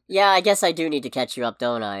 Yeah, I guess I do need to catch you up,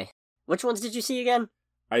 don't I? Which ones did you see again?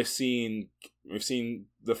 We've seen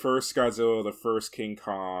the first Godzilla, the first King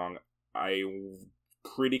Kong. I'm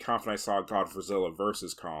pretty confident I saw Godzilla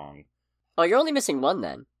versus Kong. Oh, you're only missing one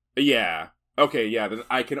then. Yeah. Okay, yeah, then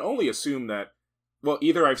I can only assume that, well,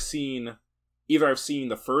 either I've seen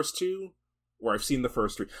the first two, or I've seen the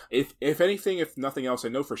first three. If anything, if nothing else, I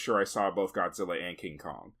know for sure I saw both Godzilla and King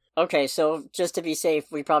Kong. Okay, so just to be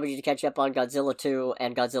safe, we probably need to catch up on Godzilla 2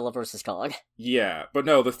 and Godzilla vs. Kong. Yeah, but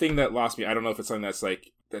no, the thing that lost me, I don't know if it's something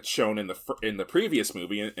that's shown in the previous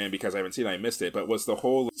movie, and because I haven't seen it, I missed it, but was the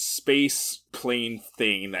whole space plane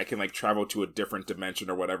thing that can, like, travel to a different dimension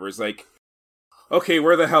or whatever. Is like, okay,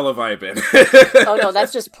 where the hell have I been? Oh no,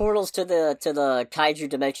 that's just portals to the kaiju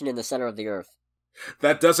dimension in the center of the Earth.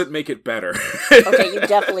 That doesn't make it better. Okay, you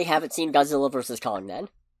definitely haven't seen Godzilla vs. Kong then.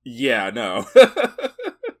 Yeah, no.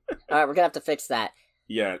 Alright, we're gonna have to fix that.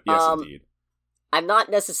 Yeah, yes indeed. I'm not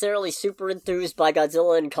necessarily super enthused by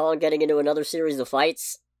Godzilla and Kong getting into another series of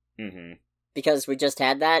fights. Mm-hmm. Because we just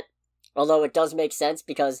had that. Although it does make sense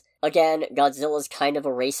because, again, Godzilla's kind of a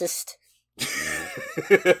racist.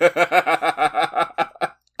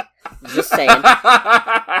 Just saying.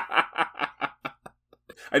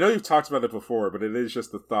 I know you've talked about it before, but it is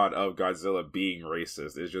just the thought of Godzilla being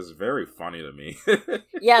racist. It's just very funny to me.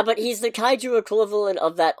 Yeah, but he's the kaiju equivalent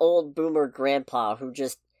of that old boomer grandpa who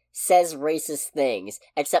just says racist things.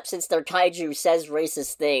 Except since their kaiju says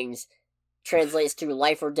racist things, translates to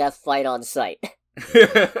life or death fight on sight.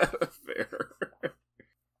 Fair.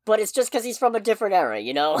 But it's just because he's from a different era,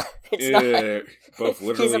 you know? It's not... Both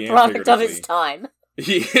literally he's a product of his time.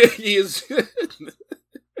 He is...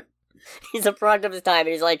 He's a product of his time, and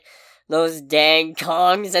he's like, those dang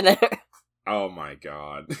Kongs, and they're... Oh my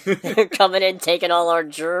god. They're coming in, taking all our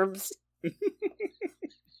germs.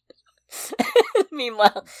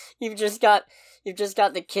 Meanwhile, you've just got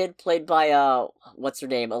the kid played by, what's her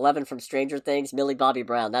name? 11 from Stranger Things, Millie Bobby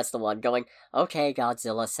Brown, that's the one, going, okay,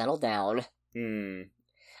 Godzilla, settle down.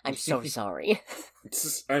 I'm so sorry.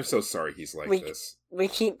 I'm so sorry he's like this. We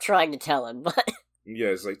keep trying to tell him, but... Yeah,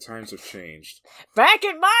 it's like times have changed. Back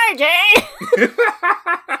in my day!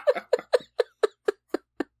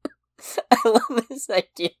 I love this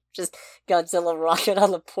idea. Just Godzilla rocking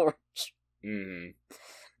on the porch. Mm-hmm.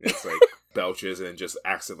 It's like belches and just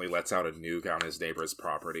accidentally lets out a nuke on his neighbor's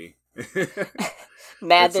property. Mad it's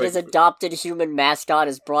that like... his adopted human mascot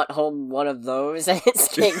has brought home one of those and it's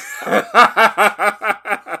King Kong.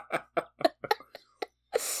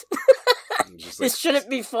 This shouldn't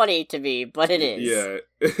be funny to me, but it is. Yeah.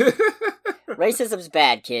 Racism's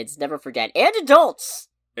bad, kids. Never forget. And adults!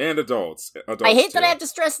 And adults. I hate that I have to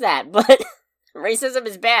stress that, but racism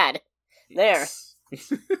is bad. There.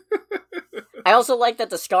 I also like that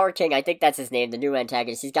the Scar King, I think that's his name, the new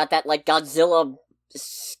antagonist, he's got that, like, Godzilla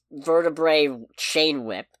vertebrae chain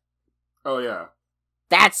whip. Oh, yeah.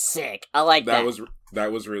 That's sick. I like that.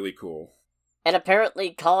 That was really cool. And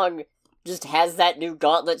apparently Kong just has that new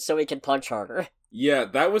gauntlet so he can punch harder. Yeah,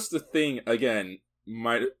 that was the thing, again,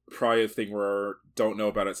 probably a thing where I don't know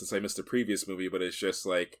about it since I missed the previous movie, but it's just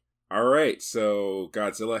like, alright, so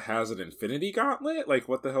Godzilla has an infinity gauntlet? Like,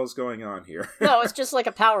 what the hell's going on here? No, it's just like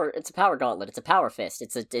a power gauntlet. It's a power fist.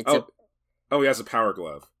 Oh, he has a power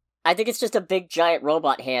glove. I think it's just a big giant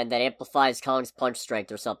robot hand that amplifies Kong's punch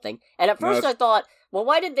strength or something. And at first I thought, well,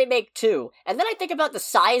 why did they make two? And then I think about the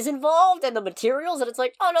size involved and the materials, and it's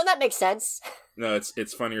like, oh no, that makes sense. No,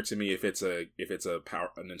 it's funnier to me if it's a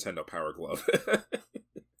Nintendo Power Glove.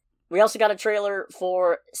 We also got a trailer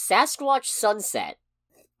for Sasquatch Sunset.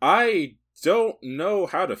 I don't know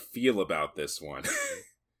how to feel about this one.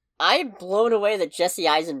 I'm blown away that Jesse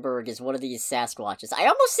Eisenberg is one of these Sasquatches. I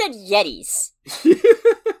almost said Yetis.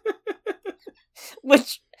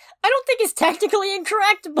 Which I don't think is technically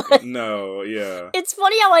incorrect, but... No, yeah. It's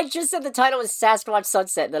funny how I just said the title was Sasquatch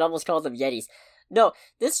Sunset and then almost called them Yetis. No,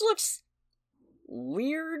 this looks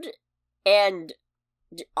weird and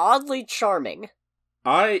oddly charming.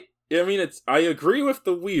 I agree with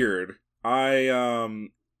the weird.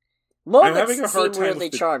 Moments I'm having a hard seem time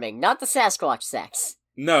weirdly charming, not the Sasquatch sex.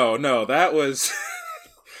 No, that was...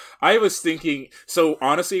 I was thinking... So,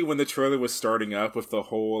 honestly, when the trailer was starting up with the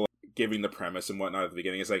whole giving the premise and whatnot at the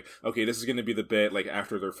beginning. It's like, okay, this is going to be the bit, like,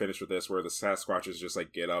 after they're finished with this, where the Sasquatches just,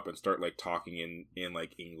 like, get up and start, like, talking in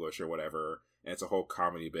like, English or whatever, and it's a whole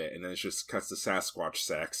comedy bit, and then it just cuts to Sasquatch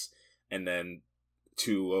sex, and then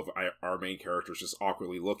two of our main characters just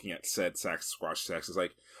awkwardly looking at said Sasquatch sex. It's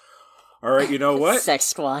like, alright, you know what?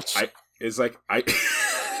 Sex squatch.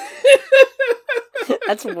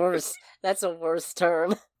 That's worse. That's a worse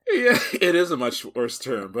term. Yeah, it is a much worse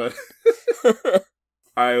term, but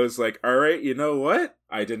I was like, alright, you know what?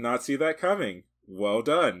 I did not see that coming. Well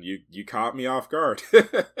done. You caught me off guard.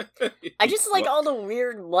 I just like all the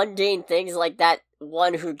weird, mundane things, like that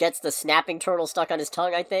one who gets the snapping turtle stuck on his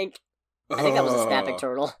tongue, I think. I think that was a snapping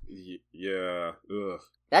turtle. Yeah. Ugh.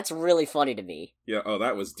 That's really funny to me. Yeah,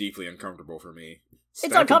 that was deeply uncomfortable for me.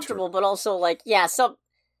 It's uncomfortable, but also, like, yeah,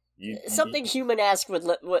 something human-esque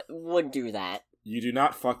would do that. You do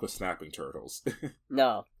not fuck with snapping turtles.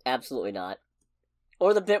 No, absolutely not.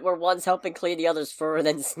 Or the bit where one's helping clean the other's fur and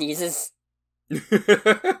then sneezes.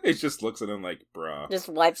 It just looks at him like, bruh. Just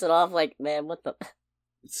wipes it off like, man, what the...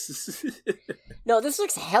 No, this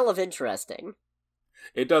looks hell of interesting.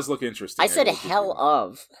 It does look interesting. I said hell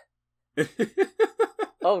of.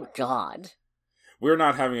 Oh, God. We're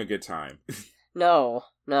not having a good time. No.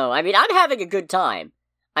 I mean, I'm having a good time.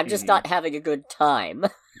 I'm just not having a good time.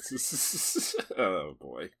 Oh,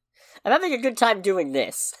 boy. I'm having a good time doing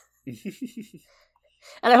this.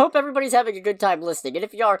 And I hope everybody's having a good time listening. And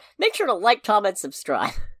if you are, make sure to like, comment,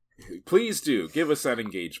 subscribe. Please do. Give us that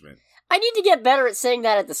engagement. I need to get better at saying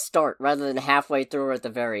that at the start rather than halfway through or at the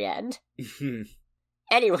very end.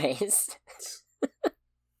 Anyways.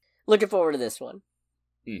 Looking forward to this one.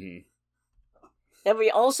 Mm-hmm. Then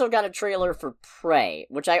we also got a trailer for Prey,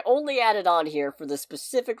 which I only added on here for the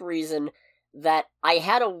specific reason that I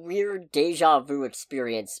had a weird deja vu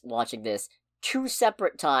experience watching this 2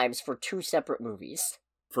 separate times for 2 separate movies.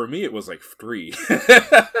 For me, it was like 3.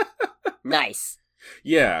 Nice.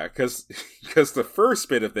 Yeah, because the first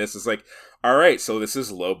bit of this is like, alright, so this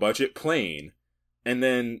is low-budget plane. And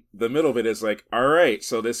then the middle bit is like, alright,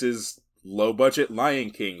 so this is low-budget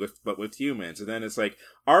Lion King, but with humans. And then it's like,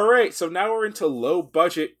 alright, so now we're into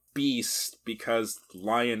low-budget Beast, because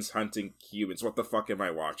lions hunting humans. What the fuck am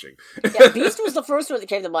I watching? Yeah, Beast was the first one that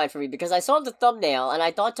came to mind for me, because I saw the thumbnail, and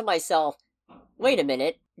I thought to myself, wait a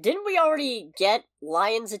minute, didn't we already get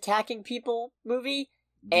lions attacking people movie?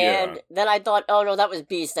 And then I thought, oh no, that was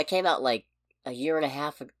Beast. That came out like a year and a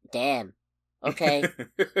half ago. Damn. Okay.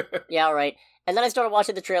 Yeah, alright. And then I started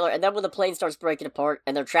watching the trailer, and then when the plane starts breaking apart,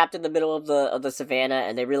 and they're trapped in the middle of the savannah,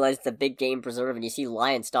 and they realize it's a big game preserve, and you see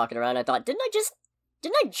lions stalking around, I thought, didn't I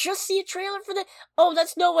just see a trailer for that? Oh,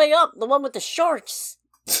 that's No Way Up, the one with the sharks.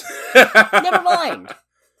 Never mind.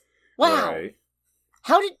 Wow. Right.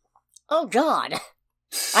 Oh god.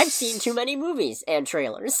 I've seen too many movies and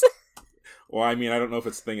trailers. Well, I mean, I don't know if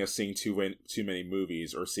it's a thing of seeing too many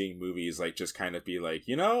movies, or seeing movies like just kind of be like,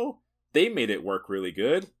 they made it work really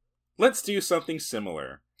good. Let's do something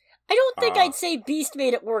similar. I don't think I'd say Beast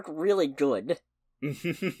made it work really good.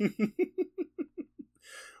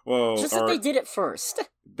 Well, just that they did it first.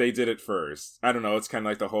 They did it first. I don't know, it's kind of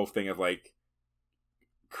like the whole thing of, like,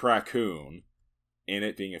 Crackoon in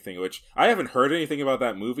it being a thing, which I haven't heard anything about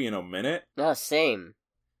that movie in a minute. Oh, same.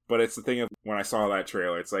 But it's the thing of, when I saw that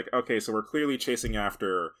trailer, it's like, okay, so we're clearly chasing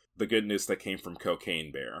after the goodness that came from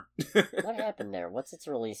Cocaine Bear. What happened there? What's its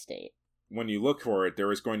release date? When you look for it,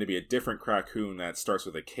 there is going to be a different Crackoon that starts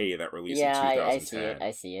with a K that released in 2010.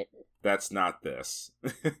 I see it. That's not this.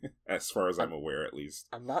 As far as I'm aware, at least.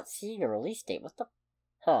 I'm not seeing a release date. What the...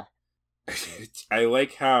 Huh. I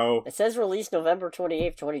like how... It says release November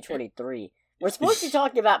 28th, 2023. We're supposed to be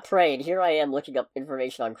talking about Prey, and here I am looking up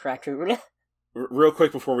information on Crackoon. Real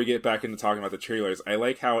quick before we get back into talking about the trailers, I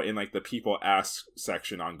like how in like the people ask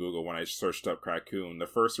section on Google, when I searched up Crackoon, the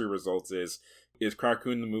first 3 results is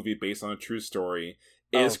Crackoon the movie based on a true story?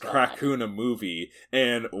 Is Crackoon a movie?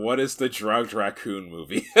 And what is the drugged raccoon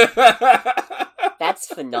movie? That's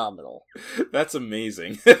phenomenal. That's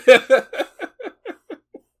amazing. Let's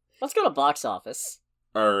go to box office.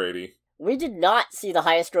 Alrighty. We did not see the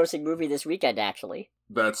highest grossing movie this weekend, actually.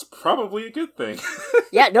 That's probably a good thing.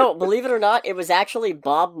 Yeah, no, believe it or not, it was actually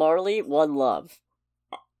Bob Marley, One Love.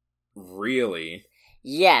 Really?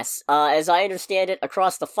 Yes, as I understand it,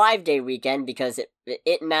 across the 5-day weekend, because it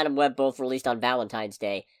and Madam Web both released on Valentine's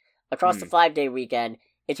Day, across the 5-day weekend,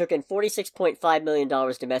 it took in $46.5 million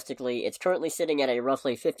domestically. It's currently sitting at a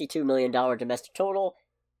roughly $52 million domestic total,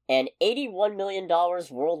 and $81 million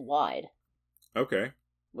worldwide. Okay.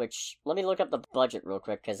 Which, let me look up the budget real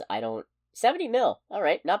quick, because I don't... 70 mil.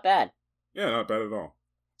 Alright, not bad. Yeah, not bad at all.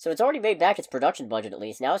 So it's already made back its production budget, at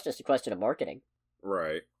least. Now it's just a question of marketing.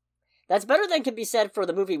 Right. That's better than can be said for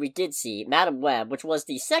the movie we did see, Madam Web, which was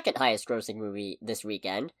the second highest grossing movie this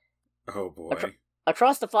weekend. Oh boy.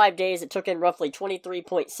 Across the 5 days, it took in roughly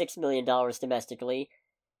 $23.6 million domestically.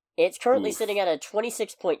 It's currently sitting at a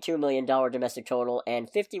 $26.2 million domestic total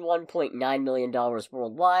and $51.9 million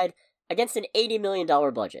worldwide, against an $80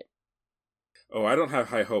 million budget. Oh, I don't have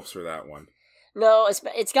high hopes for that one. No,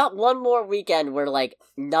 it's got one more weekend where, like,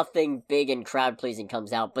 nothing big and crowd-pleasing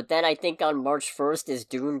comes out, but then I think on March 1st is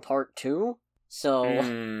Dune Part 2, so...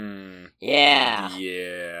 Yeah.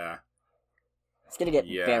 Yeah. It's gonna get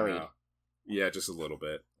buried. No. Yeah, just a little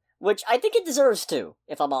bit. Which I think it deserves to,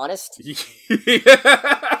 if I'm honest.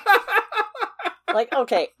 Like,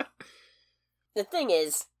 okay. The thing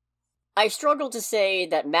is, I struggle to say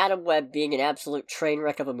that Madam Web being an absolute train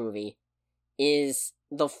wreck of a movie is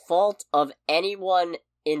the fault of anyone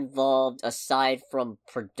involved aside from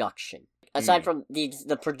production. Aside from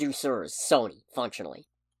the producers, Sony, functionally.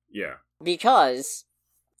 Yeah. Because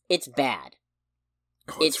it's bad.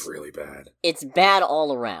 Oh, it's really bad. It's bad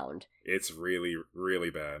all around. It's really, really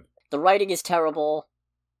bad. The writing is terrible.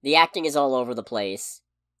 The acting is all over the place.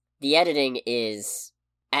 The editing is,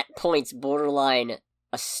 at points, borderline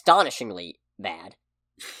astonishingly bad.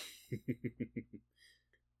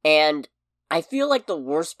 And I feel like the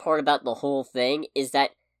worst part about the whole thing is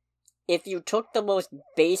that if you took the most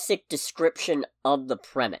basic description of the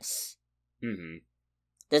premise,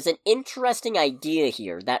 there's an interesting idea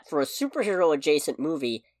here that for a superhero-adjacent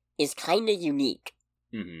movie is kinda unique.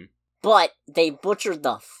 But they butchered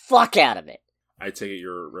the fuck out of it. I take it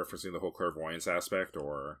you're referencing the whole clairvoyance aspect,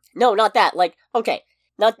 or... No, not that. Like, okay,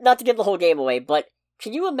 not to give the whole game away, but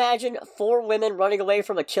can you imagine 4 women running away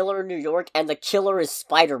from a killer in New York and the killer is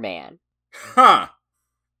Spider-Man? Huh.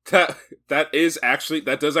 That does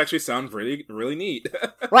actually sound really, really neat.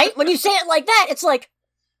 Right? When you say it like that, it's like,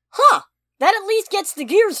 huh, that at least gets the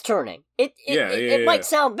gears turning. It might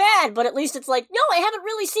sound bad, but at least it's like, no, I haven't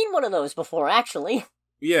really seen one of those before, actually.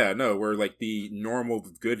 Yeah, no, where, like, the normal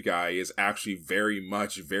good guy is actually very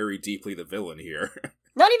deeply the villain here.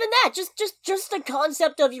 Not even that, just the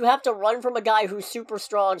concept of you have to run from a guy who's super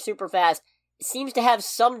strong, super fast, seems to have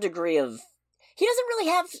some degree of... He doesn't really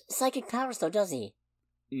have psychic powers, though, does he?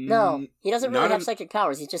 No, he doesn't really have psychic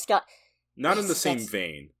powers, he's just got... Not in the same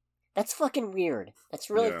vein. That's fucking weird.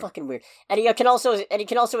 That's really fucking weird. And he can also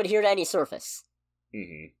adhere to any surface.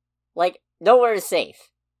 Like, nowhere is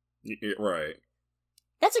safe. Right.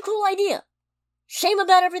 That's a cool idea. Shame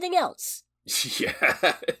about everything else.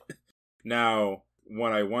 Yeah. Now,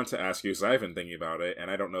 what I want to ask you, because I've been thinking about it,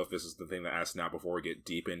 and I don't know if this is the thing to ask now before we get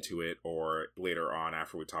deep into it, or later on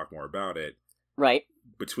after we talk more about it. Right.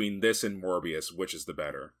 Between this and Morbius, which is the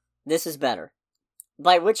better? This is better.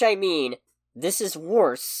 By which I mean, this is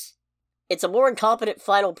worse. It's a more incompetent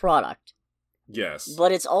final product. Yes.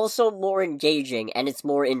 But it's also more engaging, and it's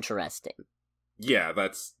more interesting. Yeah,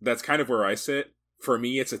 that's kind of where I sit. For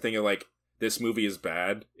me, it's a thing of, like, this movie is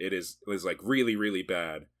bad. It is like, really, really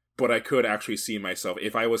bad. But I could actually see myself,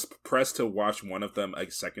 if I was pressed to watch one of them a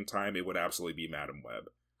second time, it would absolutely be Madam Web.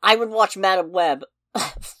 I would watch Madam Web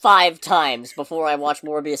 5 times before I watch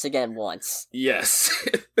Morbius again once. Yes.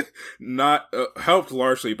 Not helped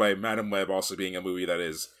largely by Madam Web also being a movie that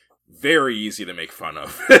is very easy to make fun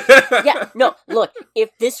of. Yeah, no, look,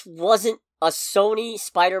 if this wasn't a Sony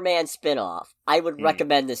Spider-Man spinoff, I would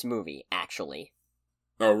recommend this movie, actually.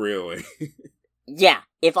 Oh, really? Yeah,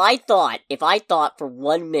 if I thought for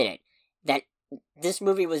 1 minute that this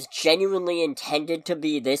movie was genuinely intended to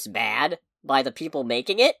be this bad by the people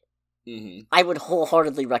making it, I would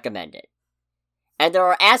wholeheartedly recommend it. And there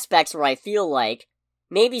are aspects where I feel like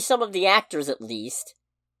maybe some of the actors, at least,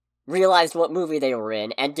 realized what movie they were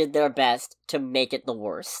in and did their best to make it the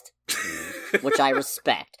worst. Which I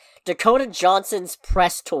respect. Dakota Johnson's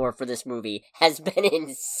press tour for this movie has been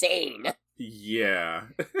insane. Yeah.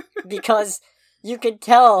 Because you can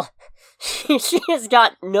tell she has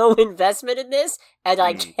got no investment in this, and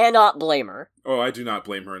I cannot blame her. Oh, I do not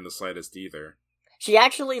blame her in the slightest either. She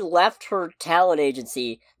actually left her talent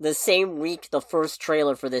agency the same week the first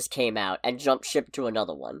trailer for this came out and jumped ship to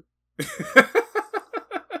another one.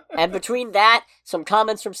 And between that, some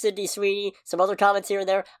comments from Sydney Sweeney, some other comments here and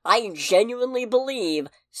there, I genuinely believe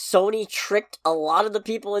Sony tricked a lot of the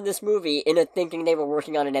people in this movie into thinking they were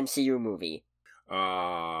working on an MCU movie.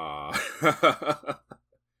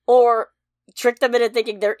 Or tricked them into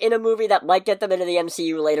thinking they're in a movie that might get them into the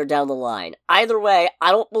MCU later down the line. Either way,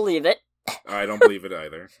 I don't believe it. I don't believe it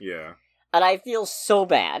either, yeah. And I feel so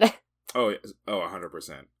bad. Oh,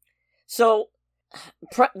 100%. So,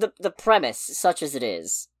 the premise, such as it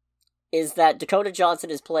is that Dakota Johnson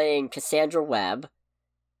is playing Cassandra Webb,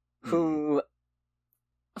 who...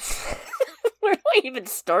 even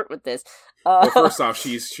start with this? Well, first off,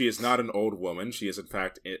 she is not an old woman. She is, in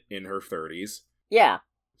fact, in her 30s. Yeah.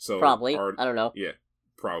 So probably. I don't know. Yeah,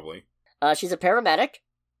 probably. She's a paramedic.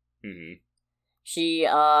 Mm-hmm. She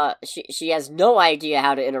has no idea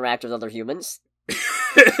how to interact with other humans.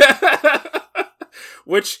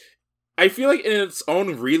 Which I feel like in its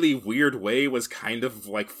own really weird way was kind of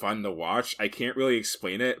like fun to watch. I can't really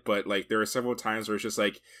explain it, but like there are several times where it's just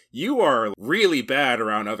like, you are really bad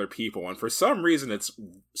around other people, and for some reason it's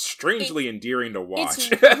strangely endearing to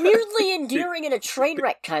watch. It's weirdly endearing in a train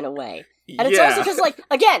wreck kind of way. And it's also because, like,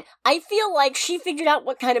 again, I feel like she figured out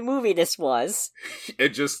what kind of movie this was. It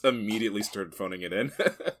just immediately started phoning it in.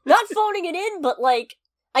 Not phoning it in, but like,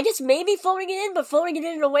 I guess maybe phoning it in, but phoning it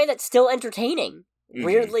in a way that's still entertaining.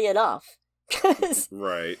 Weirdly enough.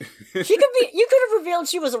 Right. You could have revealed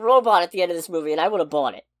she was a robot at the end of this movie, and I would have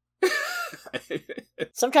bought it.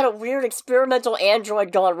 Some kind of weird experimental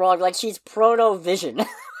android gone wrong, like she's Proto-Vision.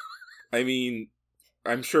 I mean,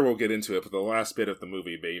 I'm sure we'll get into it, but the last bit of the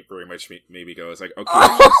movie very much maybe goes like,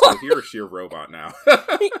 okay, she's still here, or is she a robot now?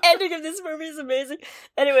 The ending of this movie is amazing.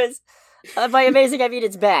 Anyways, by amazing I mean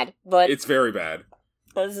it's bad, but... It's very bad.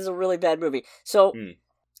 This is a really bad movie. So...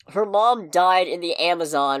 Her mom died in the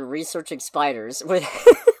Amazon researching spiders.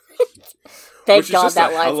 Thank God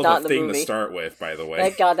that line's not in the movie. Thing to start with, by the way.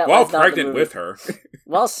 Thank God that line's not in the movie. While pregnant with her.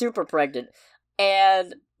 While super pregnant.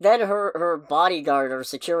 And then her bodyguard or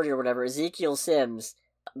security or whatever, Ezekiel Sims,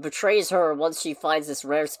 betrays her once she finds this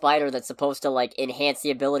rare spider that's supposed to, like, enhance the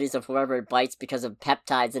abilities of whoever it bites because of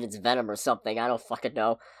peptides in its venom or something. I don't fucking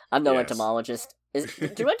know. I'm no entomologist. Do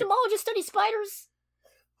entomologists study spiders?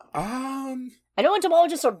 I know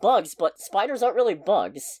entomologists are bugs, but spiders aren't really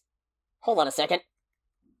bugs. Hold on a second.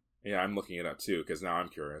 Yeah, I'm looking it up too, because now I'm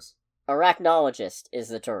curious. Arachnologist is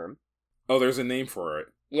the term. Oh, there's a name for it.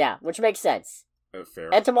 Yeah, which makes sense.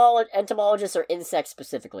 Fair. Entomologists are insects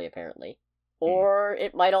specifically, apparently. Or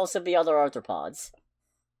it might also be other arthropods.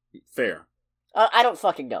 Fair. I don't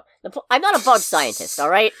fucking know. I'm not a bug scientist,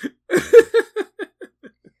 alright?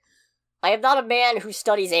 I am not a man who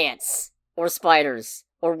studies ants, or spiders,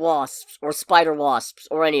 or wasps, or spider wasps,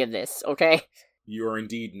 or any of this, okay? You are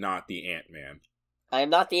indeed not the Ant-Man. I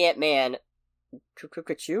am not the Ant-Man.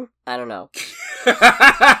 Cuckoo? I don't know.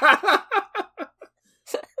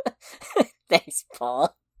 Thanks,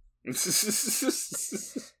 Paul.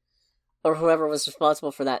 Or whoever was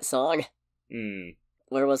responsible for that song.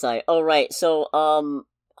 Where was I? Oh, right. So,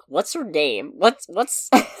 what's her name?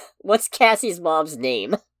 What's Cassie's mom's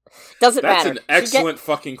name? Doesn't matter. That's an excellent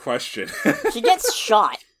fucking question. She gets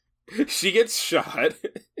shot. She gets shot.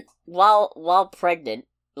 While pregnant.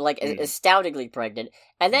 Like, astoundingly pregnant.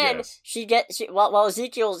 And then while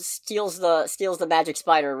Ezekiel steals the magic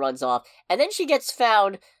spider and runs off, and then she gets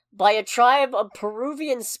found by a tribe of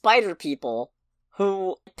Peruvian spider people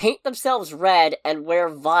who paint themselves red and wear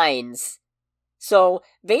vines. So,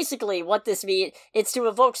 basically, what this means, it's to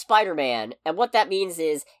evoke Spider-Man, and what that means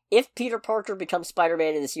is, if Peter Parker becomes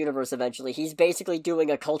Spider-Man in this universe eventually, he's basically doing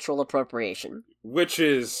a cultural appropriation. Which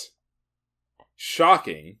is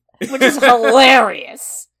shocking. Which is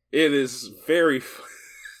hilarious. It is very...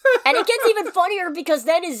 And it gets even funnier because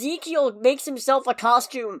then Ezekiel makes himself a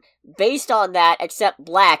costume based on that, except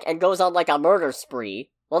black, and goes on like a murder spree.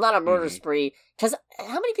 Well, not a murder spree, because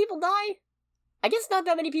how many people die? I guess not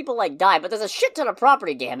that many people, like, die, but there's a shit ton of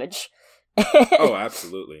property damage. Oh,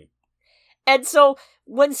 absolutely. And so,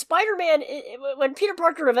 when Peter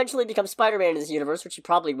Parker eventually becomes Spider-Man in this universe, which he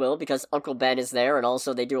probably will, because Uncle Ben is there, and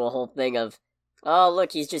also they do a whole thing of, oh,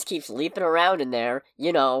 look, he just keeps leaping around in there,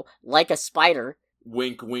 like a spider.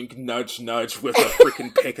 Wink, wink, nudge, nudge with a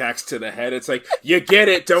freaking pickaxe to the head. It's like, you get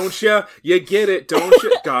it, don't you? You get it, don't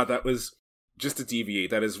you? God, that was... Just to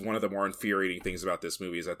deviate, that is one of the more infuriating things about this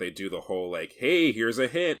movie, is that they do the whole, like, hey, here's a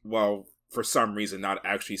hint, while, for some reason, not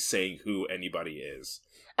actually saying who anybody is.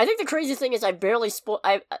 I think the craziest thing is I barely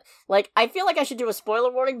I feel like I should do a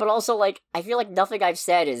spoiler warning, but also, like, I feel like nothing I've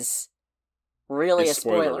said is really a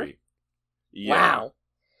spoiler. Yeah. Wow.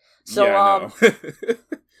 So, yeah,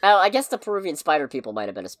 I guess the Peruvian spider people might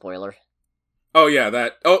have been a spoiler. Oh, yeah,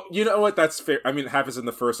 that... Oh, you know what? That's fair. I mean, it happens in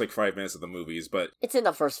the first, 5 minutes of the movies, but... It's in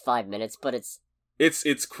the first 5 minutes, but it's...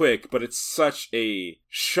 It's quick, but it's such a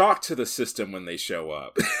shock to the system when they show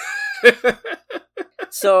up.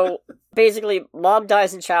 So, basically, mom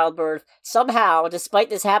dies in childbirth. Somehow, despite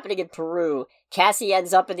this happening in Peru, Cassie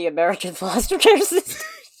ends up in the American foster care system.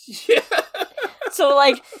 Yeah. So,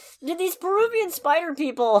 like, did these Peruvian spider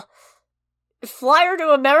people... fly her to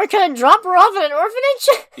America and drop her off at an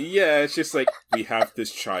orphanage? Yeah, it's just like, we have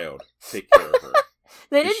this child. Take care of her.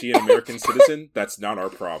 They Is didn't... she an American citizen? That's not our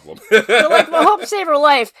problem. They're like, we'll help save her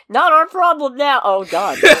life. Not our problem now. Oh,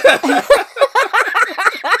 God.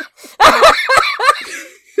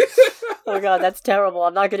 Oh, God, that's terrible.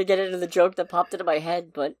 I'm not going to get into the joke that popped into my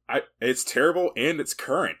head, but... It's terrible, and it's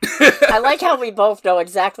current. I like how we both know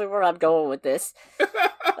exactly where I'm going with this.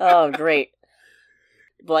 Oh, great.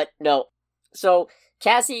 But, no. So,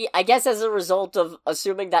 Cassie, I guess as a result of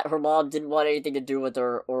assuming that her mom didn't want anything to do with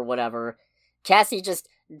her, or whatever, Cassie just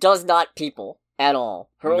does not people at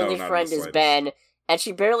all. Her only friend is Ben, and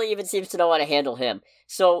she barely even seems to know how to handle him.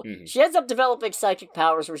 So, she ends up developing psychic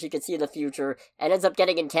powers where she can see the future, and ends up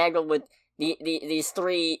getting entangled with these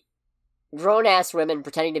three grown-ass women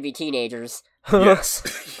pretending to be teenagers.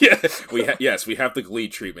 Yes. Yes, we have the Glee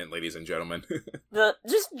treatment, ladies and gentlemen. The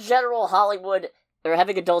just general Hollywood, or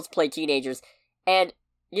having adults play teenagers. And,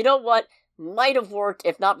 you know what? Might have worked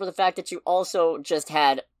if not for the fact that you also just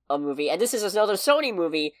had a movie, and this is another Sony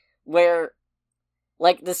movie, where,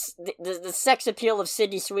 like, the sex appeal of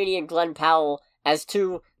Sydney Sweeney and Glenn Powell as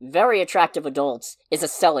two very attractive adults is a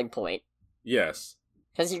selling point. Yes.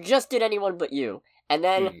 Because you just did Anyone But You, and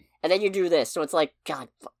then you do this, so it's like, God,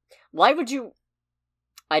 why would you...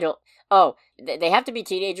 they have to be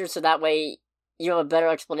teenagers, so that way you have a better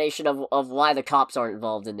explanation of why the cops aren't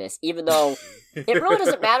involved in this, even though it really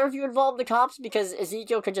doesn't matter if you involve the cops, because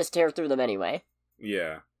Ezekiel can just tear through them anyway.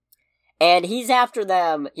 Yeah. And he's after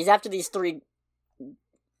them, he's after these three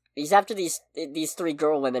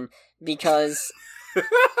girl women, because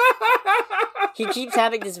he keeps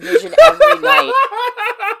having this vision every night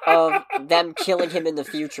of them killing him in the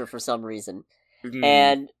future for some reason.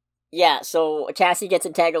 And, yeah, so Cassie gets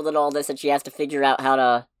entangled in all this, and she has to figure out how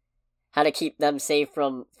to keep them safe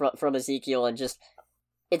from Ezekiel, and just,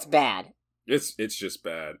 it's bad. It's just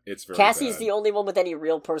bad. It's very Cassie's bad. the only one with any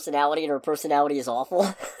real personality, and her personality is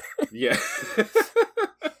awful. Yeah.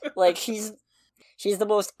 Like, she's the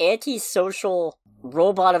most antisocial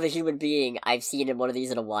robot of a human being I've seen in one of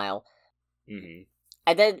these in a while. Mm-hmm.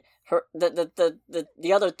 And then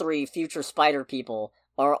the other three future spider people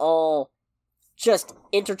are all just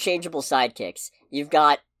interchangeable sidekicks. You've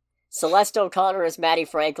got Celeste O'Connor as Maddie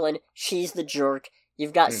Franklin. She's the jerk.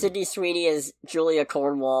 You've got Sydney Sweeney as Julia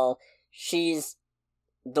Cornwall. She's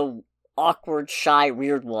the awkward, shy,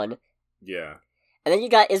 weird one. Yeah. And then you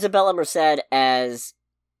got Isabella Merced as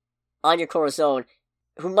Anya Corazon,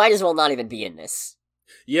 who might as well not even be in this.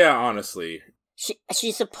 Yeah, honestly.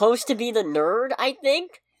 She's supposed to be the nerd, I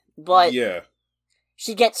think, but yeah,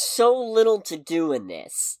 she gets so little to do in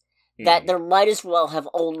this that there might as well have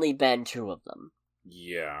only been two of them.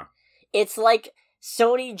 Yeah. It's like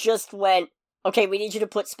Sony just went, okay, we need you to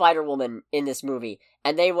put Spider-Woman in this movie.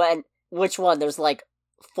 And they went, which one? There's like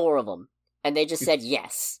 4 of them. And they just said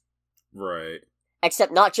yes. Right.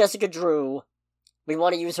 Except not Jessica Drew. We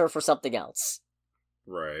want to use her for something else.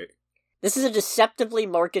 Right. This is a deceptively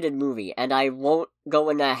marketed movie, and I won't go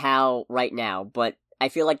into how right now, but I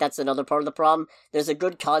feel like that's another part of the problem. There's a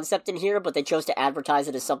good concept in here, but they chose to advertise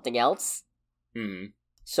it as something else.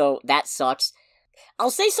 So that sucks.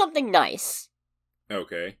 I'll say something nice.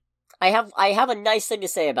 Okay. I have a nice thing to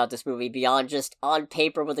say about this movie beyond just on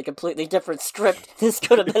paper with a completely different script. This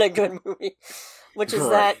could have been a good movie. Which is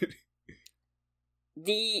that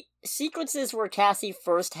the sequences where Cassie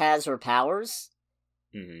first has her powers,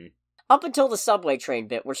 up until the subway train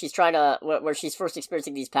bit where where she's first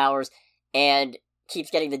experiencing these powers and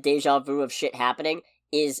keeps getting the deja vu of shit happening,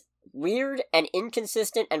 is weird and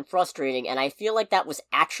inconsistent and frustrating, and I feel like that was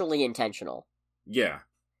actually intentional. Yeah.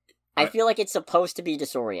 I feel like it's supposed to be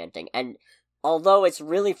disorienting, and although it's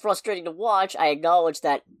really frustrating to watch, I acknowledge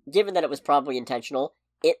that, given that it was probably intentional,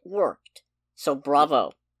 it worked. So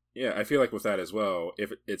bravo. Yeah, I feel like with that as well,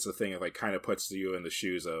 if it's a thing that like kind of puts you in the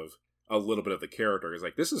shoes of a little bit of the character, is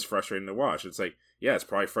like, this is frustrating to watch. It's like, yeah, it's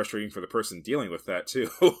probably frustrating for the person dealing with that too.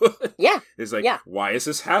 Yeah. It's like, why is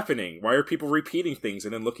this happening? Why are people repeating things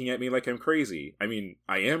and then looking at me like I'm crazy? I mean,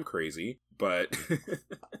 I am crazy, but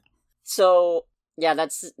So, yeah,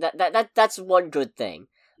 that's one good thing.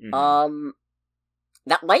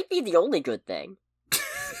 That might be the only good thing.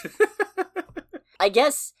 I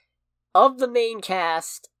guess of the main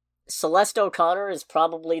cast, Celeste O'Connor is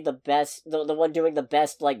probably the best, the one doing the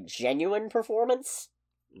best, like, genuine performance.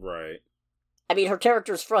 Right. I mean, her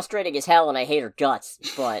character's frustrating as hell and I hate her guts,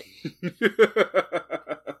 but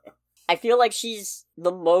I feel like she's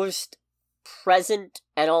the most present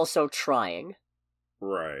and also trying.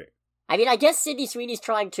 Right. I mean, I guess Sydney Sweeney's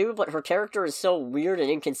trying too, but her character is so weird and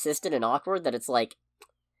inconsistent and awkward that it's like,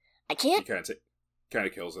 I can't... She kind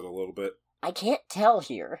of kills it a little bit. I can't tell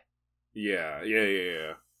here. Yeah.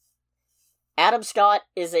 Adam Scott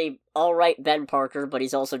is a alright Ben Parker, but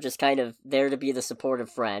he's also just kind of there to be the supportive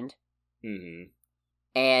friend. Mm-hmm.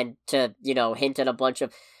 And to, hint at a bunch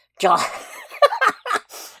of... God...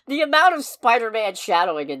 The amount of Spider-Man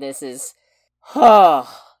shadowing in this is... So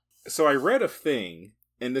I read a thing,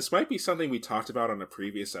 and this might be something we talked about on a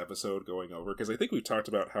previous episode going over, because I think we talked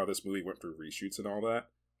about how this movie went through reshoots and all that.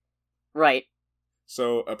 Right.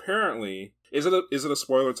 So apparently... Is it a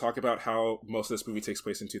spoiler to talk about how most of this movie takes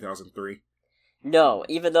place in 2003? No,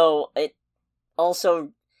 even though it also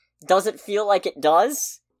doesn't feel like it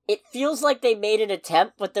does. It feels like they made an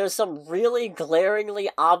attempt, but there's some really glaringly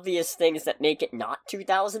obvious things that make it not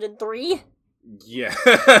 2003. Yeah.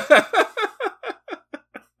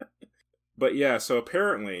 But yeah, so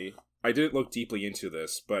apparently, I didn't look deeply into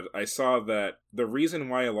this, but I saw that the reason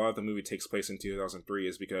why a lot of the movie takes place in 2003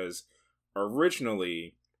 is because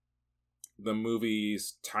originally the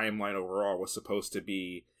movie's timeline overall was supposed to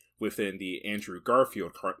be within the Andrew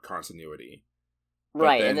Garfield continuity.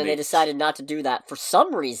 Right, and then they decided not to do that for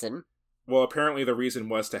some reason. Well, apparently the reason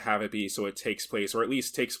was to have it be so it takes place, or at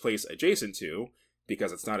least takes place adjacent to,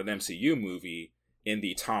 because it's not an MCU movie, in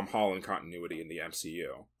the Tom Holland continuity in the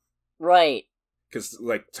MCU. Right. Because,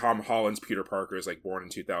 Tom Holland's Peter Parker is, born in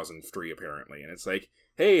 2003, apparently. And it's like,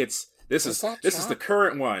 hey, this is the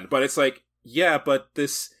current one. But it's like, yeah, but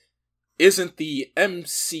this isn't the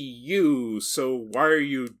MCU, so why are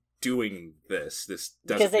you doing this? This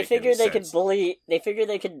doesn't because they make figured any they sense. could bully. They figured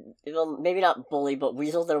they could, well, maybe not bully, but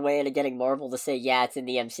weasel their way into getting Marvel to say, yeah, it's in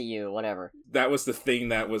the MCU, whatever. That was the thing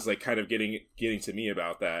that was kind of getting to me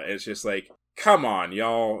about that. It's just come on,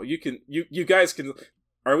 y'all, you guys can.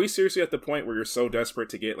 Are we seriously at the point where you're so desperate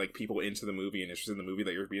to get people into the movie and interested in the movie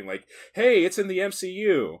that you're being like, hey, it's in the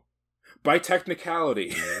MCU by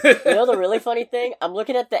technicality? You know the really funny thing? I'm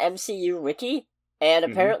looking at the MCU wiki. And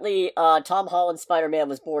apparently, Tom Holland's Spider-Man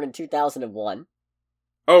was born in 2001.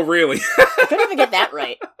 Oh, really? I couldn't even get that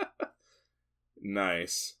right.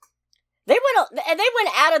 Nice. They went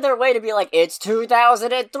out of their way to be like, it's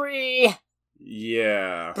 2003!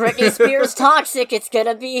 Yeah. Britney Spears toxic, it's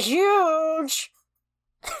gonna be huge!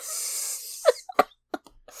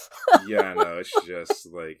 Yeah, no, it's just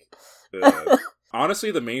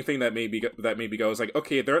honestly, the main thing that made me go was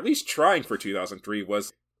okay, they're at least trying for 2003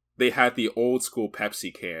 was they had the old school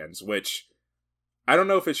Pepsi cans, which I don't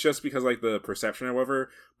know if it's just because the perception or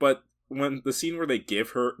whatever, but when the scene where they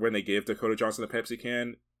give Dakota Johnson a Pepsi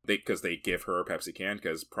can, because they give her a Pepsi can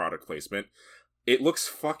because product placement, it looks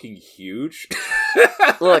fucking huge.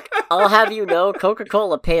 Look, I'll have you know,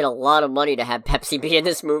 Coca-Cola paid a lot of money to have Pepsi be in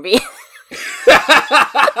this movie.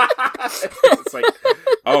 It's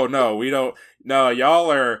oh no, we don't. No,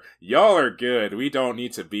 y'all are good. We don't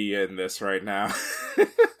need to be in this right now.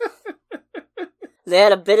 They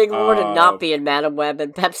had a bidding war to not be in Madam Web,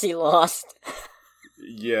 and Pepsi lost.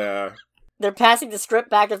 Yeah. They're passing the script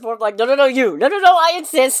back and forth no, you. No, I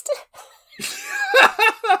insist.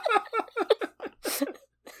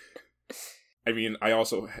 I mean, I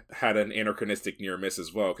also had an anachronistic near miss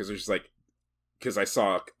as well, because there's because I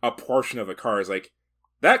saw a portion of a car is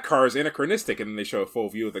that car is anachronistic, and then they show a full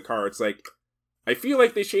view of the car. It's I feel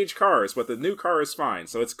like they changed cars, but the new car is fine,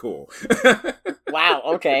 so it's cool. Wow,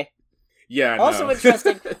 okay. Yeah, also no.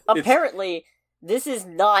 Interesting, apparently, this is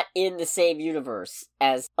not in the same universe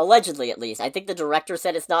as, allegedly at least. I think the director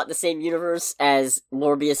said it's not the same universe as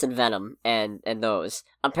Morbius and Venom and those.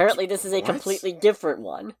 Apparently this is a completely different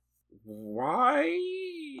one. Why?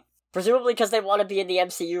 Presumably because they want to be in the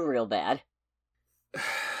MCU real bad.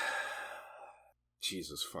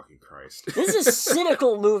 Jesus fucking Christ. This is a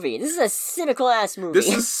cynical movie. This is a cynical-ass movie. This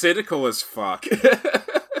is cynical as fuck.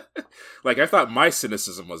 I thought my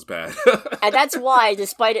cynicism was bad. And that's why,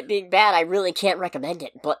 despite it being bad, I really can't recommend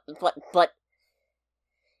it. But...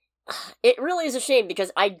 It really is a shame,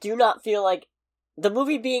 because I do not feel like the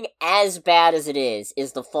movie being as bad as it is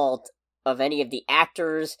the fault of any of the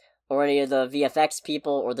actors, or any of the VFX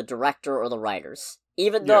people, or the director, or the writers.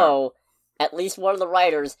 Even though, at least one of the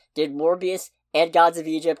writers did Morbius and Gods of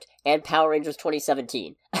Egypt and Power Rangers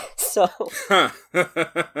 2017. So...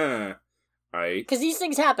 Because these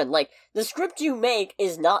things happen. The script you make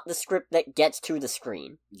is not the script that gets to the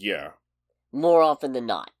screen. Yeah. More often than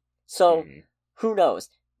not. So, who knows?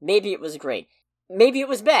 Maybe it was great. Maybe it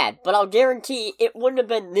was bad, but I'll guarantee it wouldn't have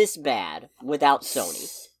been this bad without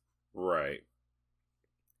Sony. Right.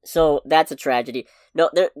 So, that's a tragedy. No,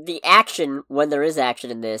 the action, when there is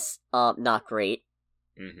action in this, not great.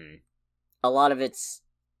 Mm-hmm. A lot of it's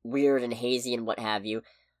weird and hazy and what have you.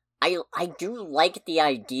 I do like the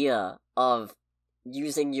idea of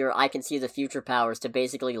using your I can see the future powers to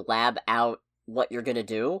basically lab out what you're gonna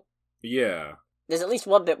do. Yeah. there's at least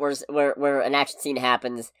one bit where an action scene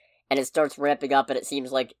happens, and it starts ramping up, and it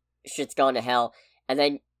seems like shit's gone to hell, and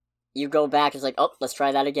then you go back, it's like, oh, let's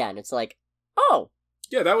try that again. It's like, oh.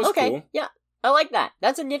 Yeah, that was okay, cool. Yeah, I like that.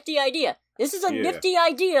 That's a nifty idea. This is a nifty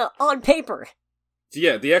idea on paper.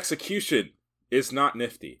 Yeah, the execution is not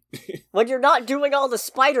nifty. When you're not doing all the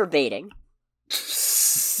spider baiting.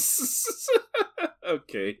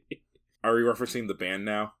 Okay. Are we referencing the band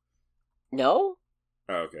now? No?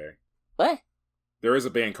 Oh, okay. What? There is a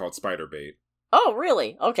band called Spiderbait. Oh,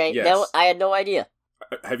 really? Okay, yes. Now, I had no idea.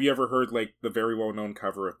 Have you ever heard, like, the very well-known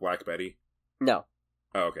cover of Black Betty? No.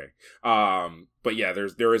 Oh, okay. But yeah,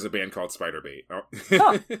 there is a band called Spiderbait. Oh.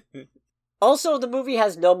 Huh. Also, the movie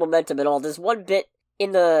has no momentum at all. There's one bit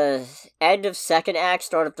in the end of second act,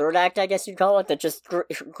 start of third act, I guess you'd call it, that just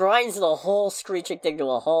grinds the whole screeching thing to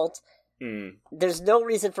a halt. There's no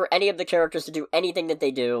reason for any of the characters to do anything that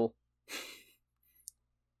they do.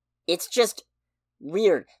 It's just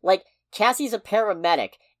weird. Like, Cassie's a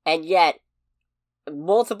paramedic, and yet,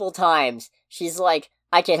 multiple times, she's like,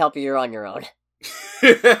 I can't help you, you're on your own.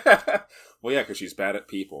 Well, yeah, because she's bad at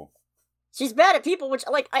people. She's bad at people, which,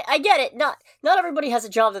 like, I get it. Not everybody has a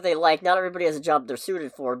job that they like, not everybody has a job they're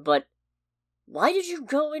suited for, but why did you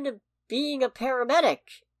go into being a paramedic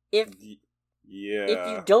if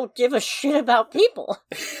you don't give a shit about people?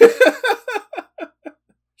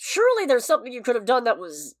 Surely there's something you could have done that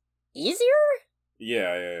was easier?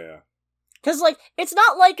 Yeah. Because, like, it's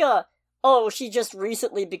not like she just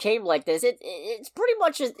recently became like this. It's pretty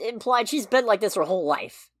much implied she's been like this her whole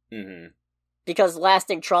life. Mm-hmm. Because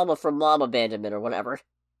lasting trauma from mom abandonment or whatever.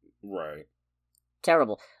 Right.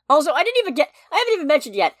 Terrible. Also, I haven't even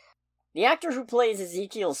mentioned yet, the actor who plays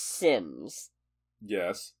Ezekiel Sims.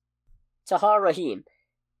 Yes. Tahar Rahim.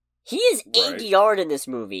 He is right. ADR'd in this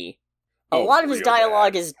movie. A lot of his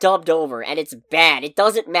dialogue is dubbed over, and it's bad. It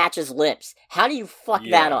doesn't match his lips. How do you fuck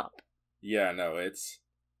that up? Yeah, no,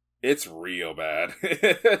 it's real bad.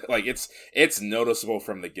 Like, it's noticeable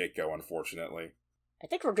from the get-go, unfortunately. I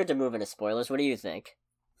think we're good to move into spoilers. What do you think?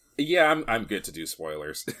 Yeah, I'm good to do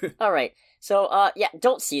spoilers. Alright, so,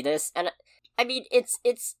 don't see this, and, I mean, it's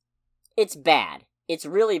bad. It's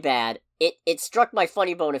really bad. It struck my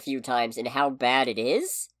funny bone a few times in how bad it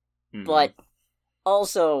is, but,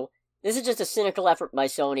 also, this is just a cynical effort by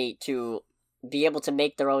Sony to be able to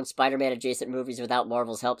make their own Spider-Man adjacent movies without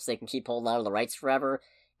Marvel's help so they can keep holding on to the rights forever.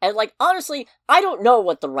 And, like, honestly, I don't know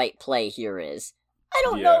what the right play here is. I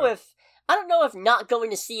don't know if not going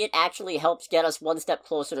to see it actually helps get us one step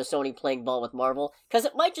closer to Sony playing ball with Marvel, because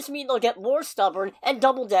it might just mean they'll get more stubborn and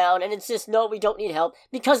double down and insist, no, we don't need help,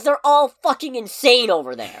 because they're all fucking insane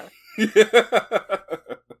over there.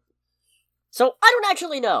 So, I don't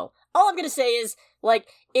actually know. All I'm gonna say is, like,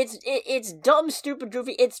 it's dumb, stupid,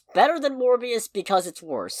 goofy. It's better than Morbius because it's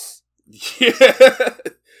worse.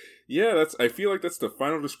 Yeah, I feel like that's the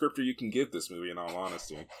final descriptor you can give this movie, in all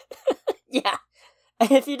honesty. Yeah.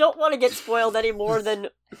 And if you don't want to get spoiled any more than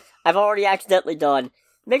I've already accidentally done,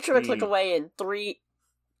 make sure to click away in 3,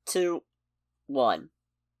 2, 1.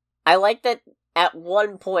 I like that at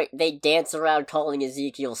one point they dance around calling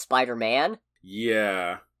Ezekiel Spider-Man.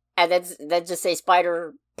 Yeah. And then just say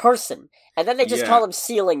Spider-Person. And then they just call him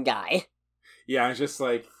Ceiling Guy. Yeah, it's just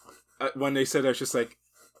like, when they said that, I was just like,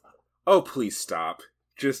 oh, please stop.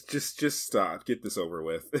 Just stop. Get this over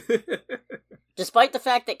with. Despite the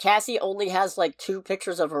fact that Cassie only has, like, 2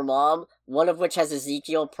 pictures of her mom, one of which has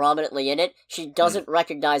Ezekiel prominently in it, she doesn't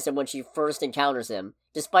recognize him when she first encounters him.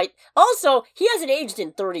 Also, he hasn't aged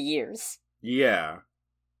in 30 years. Yeah.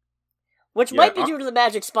 Which might be due to the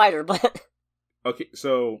magic spider, but... Okay,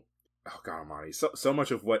 so... Oh, God almighty. So much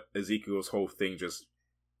of what Ezekiel's whole thing just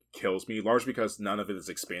kills me, largely because none of it is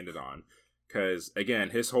expanded on. Because, again,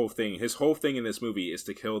 his whole thing in this movie is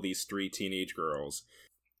to kill these 3 teenage girls.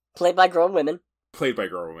 Played by grown women.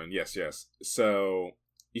 Yes. So,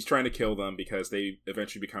 he's trying to kill them because they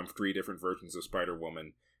eventually become 3 different versions of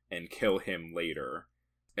Spider-Woman and kill him later.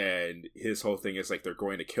 And his whole thing is like, they're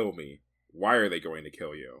going to kill me. Why are they going to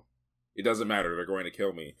kill you? It doesn't matter, they're going to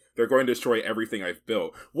kill me. They're going to destroy everything I've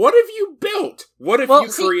built. What have you built? What have you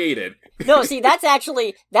created? No, see, that's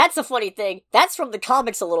a funny thing. That's from the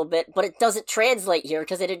comics a little bit, but it doesn't translate here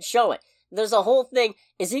because they didn't show it. There's a whole thing.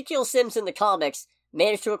 Ezekiel Sims in the comics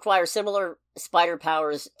managed to acquire similar spider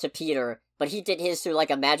powers to Peter, but he did his through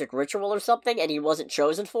like a magic ritual or something, and he wasn't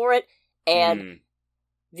chosen for it. And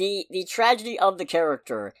the tragedy of the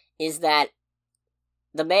character is that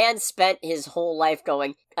the man spent his whole life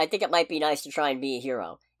going, I think it might be nice to try and be a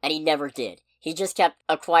hero. And he never did. He just kept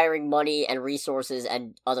acquiring money and resources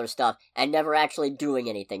and other stuff, and never actually doing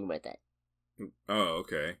anything with it. Oh,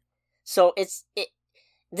 okay. So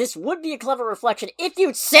this would be a clever reflection if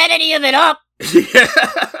you'd set any of it up! Yeah.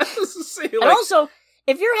 See, and also,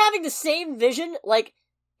 if you're having the same vision, like,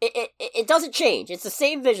 it doesn't change. It's the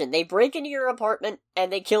same vision. They break into your apartment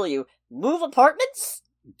and they kill you. Move apartments?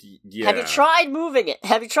 Yeah. Have you tried moving it?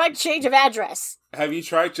 Have you tried change of address? Have you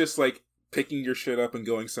tried just, like, picking your shit up and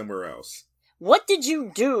going somewhere else? What did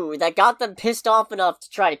you do that got them pissed off enough to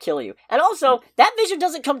try to kill you? And also, that vision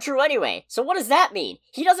doesn't come true anyway. So what does that mean?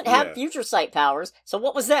 He doesn't have future sight powers, so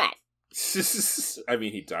what was that? I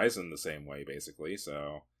mean, he dies in the same way, basically,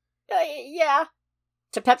 so... Yeah.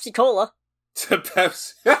 To Pepsi-Cola. To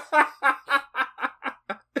Pepsi...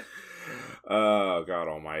 Oh, God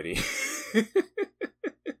almighty.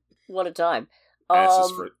 What a time.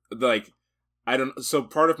 So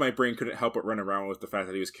part of my brain couldn't help but run around with the fact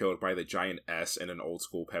that he was killed by the giant S in an old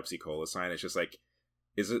school Pepsi-Cola sign. It's just like,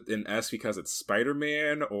 is it an S because it's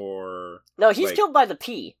Spider-Man, or... No, he's killed by the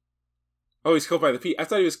P. Oh, he's killed by the P. I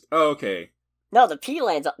thought he was... Oh, okay. No, the P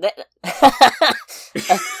lands on... The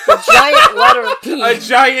giant letter P. A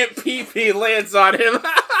giant PP lands on him.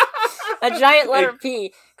 A giant letter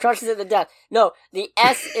P crushes it to death. No, the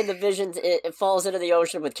S in the visions, it falls into the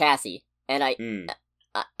ocean with Cassie. And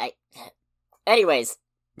Anyways.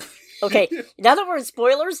 Okay, now that we're in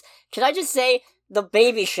spoilers, can I just say, the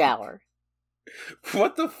baby shower.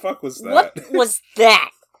 What the fuck was that? What was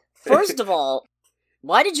that? First of all,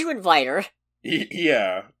 why did you invite her?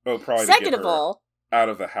 Yeah. Oh, probably Second of all, out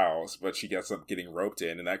of the house, but she gets up getting roped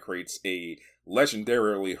in, and that creates a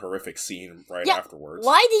legendarily horrific scene afterwards.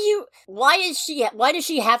 Why does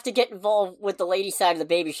she have to get involved with the lady side of the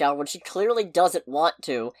baby shower when she clearly doesn't want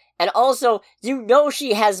to? And also, you know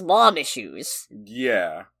she has mom issues.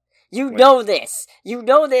 Yeah. You know this. You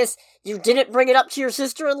didn't bring it up to your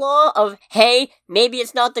sister-in-law of, hey, maybe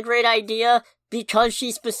it's not the great idea because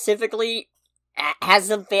she specifically has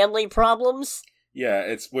some family problems.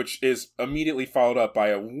 Yeah, which is immediately followed up by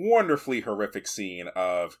a wonderfully horrific scene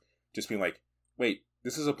of just being like, wait,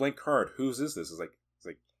 this is a blank card. Whose is this?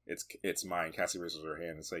 It's mine. Cassie raises her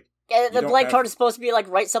hand. It's like, the blank card is supposed to be like,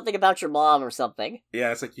 write something about your mom or something.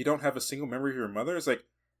 Yeah, it's like, you don't have a single memory of your mother? It's like,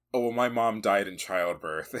 oh, well, my mom died in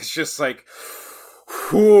childbirth. It's just like,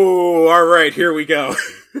 whew, alright, here we go.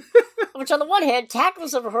 Which on the one hand,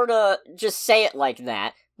 tactless of her to just say it like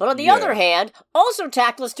that. But on the other hand, also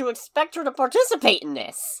tactless to expect her to participate in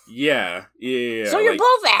this. Yeah. So you're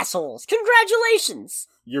both assholes. Congratulations.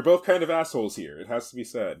 You're both kind of assholes here. It has to be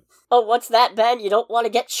said. Oh, what's that, Ben? You don't want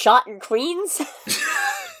to get shot in Queens?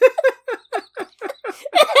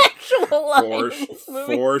 Actual line.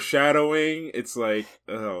 Foreshadowing. It's like,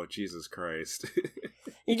 oh, Jesus Christ.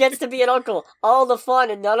 He gets to be an uncle. All the fun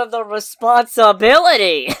and none of the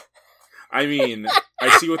responsibility. I mean, I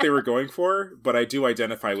see what they were going for, but I do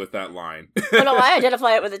identify with that line. Oh, no, I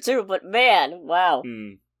identify with it too, but man, wow.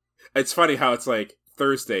 It's funny how it's like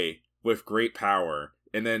Thursday with great power,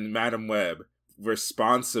 and then Madam Web,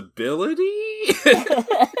 responsibility?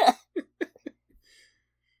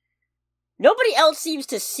 Nobody else seems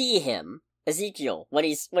to see him, Ezekiel, when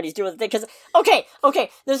he's doing the thing, because, okay,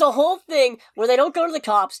 there's a whole thing where they don't go to the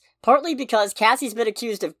cops, partly because Cassie's been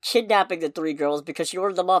accused of kidnapping the three girls because she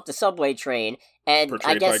ordered them off the subway train, and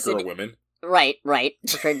portrayed I guess... by girl women. Right,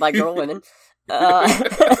 portrayed by girl women.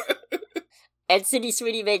 And Cindy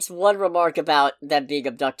Sweeney makes one remark about them being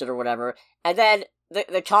abducted or whatever, and then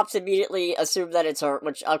the cops immediately assume that it's her,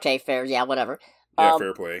 which, okay, fair, yeah, whatever. Yeah,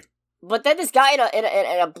 fair play. But then this guy in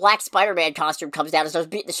a black Spider-Man costume comes down and starts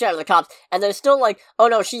beating the shit out of the cops, and they're still like, oh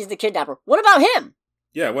no, she's the kidnapper. What about him?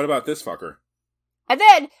 Yeah, what about this fucker? And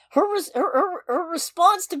then, her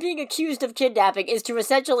response to being accused of kidnapping is to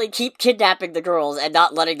essentially keep kidnapping the girls and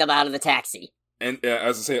not letting them out of the taxi. And,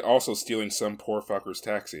 as I say, also stealing some poor fucker's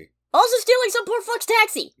taxi. Also stealing some poor fuck's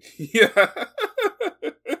taxi! Yeah.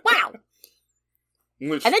 Wow!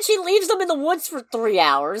 And then she leaves them in the woods for 3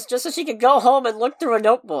 hours, just so she could go home and look through a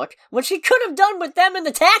notebook, which she could have done with them in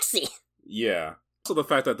the taxi! Yeah. Also the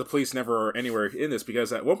fact that the police never are anywhere in this,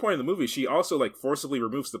 because at one point in the movie, she also, forcibly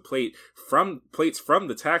removes the plates from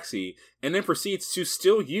the taxi, and then proceeds to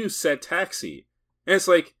still use said taxi. And it's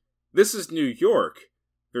like, this is New York.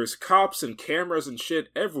 There's cops and cameras and shit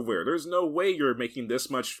everywhere. There's no way you're making this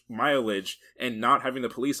much mileage and not having the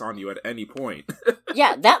police on you at any point.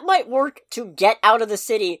 Yeah, that might work to get out of the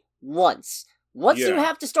city once. Once you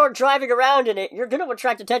have to start driving around in it, you're going to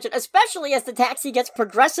attract attention, especially as the taxi gets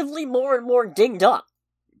progressively more and more dinged up.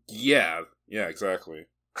 Yeah, exactly.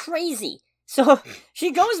 Crazy. So, she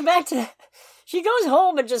goes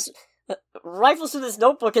home and just rifles through this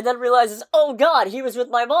notebook and then realizes, oh god, he was with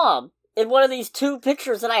my mom in one of these 2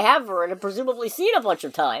 pictures that I have of her and have presumably seen a bunch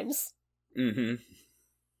of times. Mm-hmm.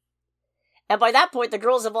 And by that point, the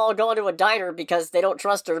girls have all gone to a diner because they don't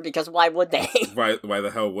trust her, because why would they? Why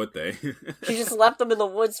the hell would they? She just left them in the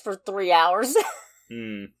woods for 3 hours.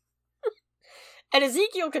 Hmm. And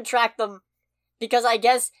Ezekiel can track them because I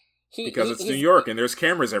guess because it's New York and there's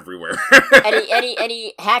cameras everywhere. and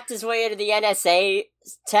he hacked his way into the NSA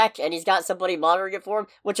tech, and he's got somebody monitoring it for him,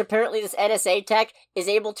 which apparently this NSA tech is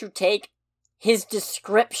able to take his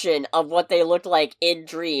description of what they look like in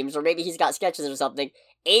dreams, or maybe he's got sketches or something,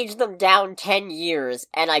 age them down 10 years,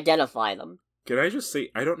 and identify them. Can I just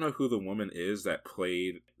say, I don't know who the woman is that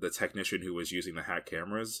played the technician who was using the hack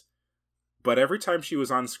cameras, but every time she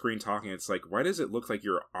was on screen talking, it's like, why does it look like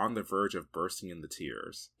you're on the verge of bursting into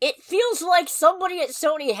tears? It feels like somebody at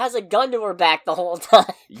Sony has a gun to her back the whole time.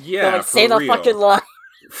 Yeah, like, say for the real. fucking line.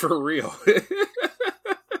 For real.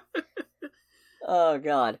 Oh,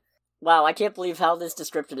 God. Wow, I can't believe how this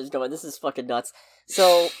description is going. This is fucking nuts.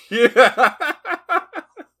 So, yeah.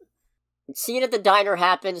 scene at the diner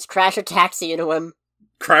happens, crash a taxi into him.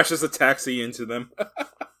 Crashes a taxi into them.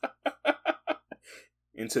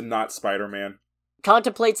 Into not Spider-Man.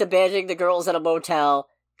 Contemplates abandoning the girls at a motel,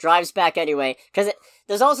 drives back anyway. Because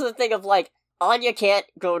there's also the thing of, like, Anya can't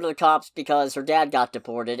go to the cops because her dad got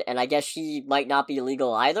deported, and I guess she might not be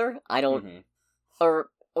legal either. I don't... Mm-hmm.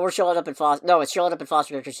 Or she'll end up in foster... No, she'll end up in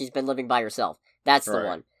foster care because she's been living by herself. That's the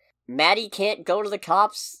one. Maddie can't go to the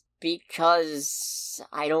cops because...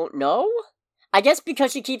 I don't know? I guess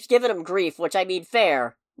because she keeps giving him grief, which I mean,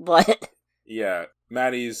 fair, but... Yeah,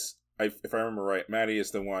 Maddie's... if I remember right, Maddie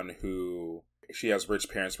is the one who... She has rich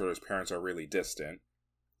parents, but his parents are really distant.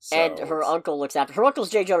 So and her uncle looks after... Her uncle's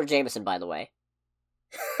J. Jonah Jameson, by the way.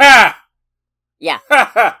 Ha! Yeah.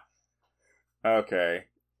 Okay.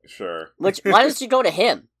 Sure. Which, why does she go to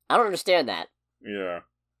him? I don't understand that. Yeah.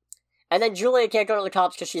 And then Julia can't go to the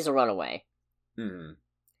cops because she's a runaway. Hmm.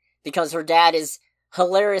 Because her dad is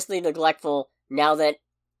hilariously neglectful now that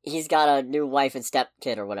he's got a new wife and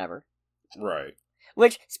stepkid or whatever. Right.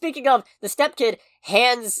 Which, speaking of, the stepkid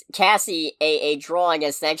hands Cassie a drawing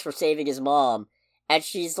as thanks for saving his mom. And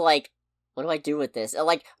she's like, what do I do with this? And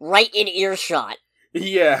like, right in earshot.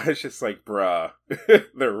 Yeah, it's just like, bruh.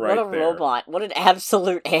 They're right there. What a robot. What an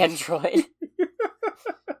absolute android.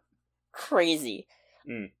 Crazy.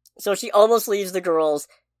 Mm. So she almost leaves the girls,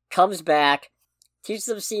 comes back, teaches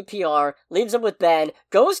them CPR, leaves them with Ben,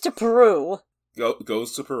 goes to Peru.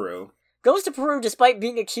 Goes to Peru. Goes to Peru despite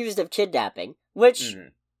being accused of kidnapping, which... Mm-hmm.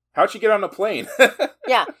 How'd she get on a plane?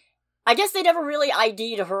 Yeah. I guess they never really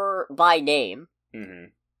ID'd her by name.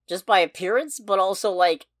 Mm-hmm. Just by appearance, but also,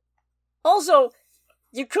 like... Also...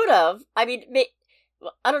 You could have. I mean,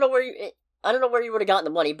 I don't know where you would have gotten the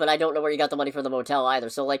money, but I don't know where you got the money for the motel either.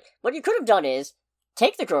 So, like, what you could have done is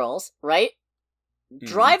take the girls, right? Mm-hmm.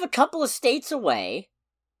 Drive a couple of states away,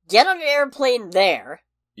 get on an airplane there.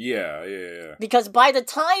 Yeah. Because by the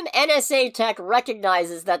time NSA Tech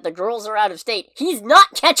recognizes that the girls are out of state, he's not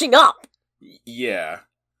catching up. Yeah.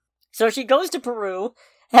 So she goes to Peru,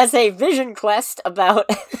 has a vision quest about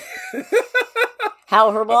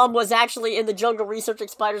how her mom was actually in the jungle researching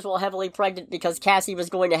spiders while heavily pregnant because Cassie was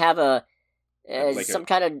going to have some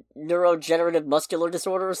kind of neurodegenerative muscular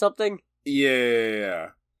disorder or something.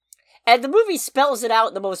 Yeah. And the movie spells it out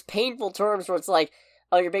in the most painful terms where it's like,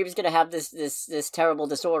 oh, your baby's gonna have this terrible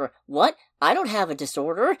disorder. What? I don't have a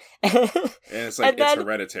disorder. And it's like, it's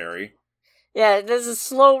hereditary. Yeah, there's a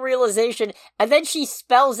slow realization, and then she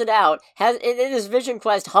spells it out, in this vision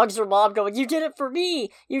quest, hugs her mom going, you did it for me!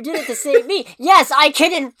 You did it to save me! Yes, I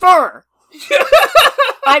can infer!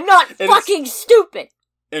 I'm not fucking stupid!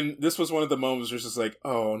 And this was one of the moments where it's just like,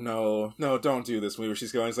 oh no, don't do this. Where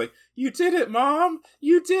she's going, it's like, you did it, Mom!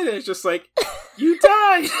 You did it! It's just like, you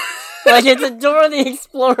died! Like it's a Dora the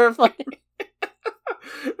Explorer fucking...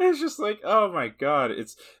 It's just like, oh my god,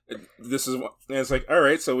 it's like,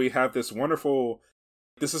 alright, so we have this wonderful,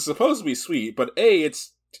 this is supposed to be sweet, but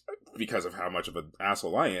it's, because of how much of an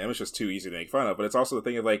asshole I am, it's just too easy to make fun of, but it's also the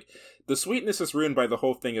thing of like, the sweetness is ruined by the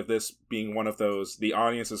whole thing of this being one of those, the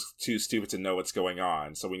audience is too stupid to know what's going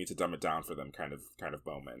on, so we need to dumb it down for them kind of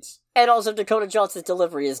moments. And also Dakota Johnson's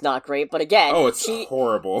delivery is not great, but again... Oh, it's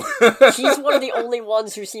horrible. She's one of the only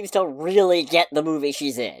ones who seems to really get the movie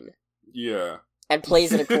she's in. Yeah. And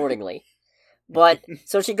plays it accordingly. But,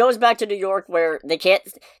 so she goes back to New York where they can't...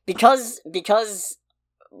 Because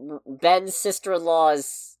Ben's sister-in-law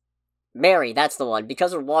is... Mary, that's the one.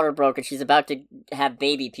 Because her water broke and she's about to have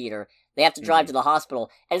baby Peter, they have to drive to the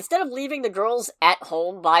hospital. And instead of leaving the girls at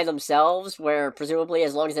home by themselves, where presumably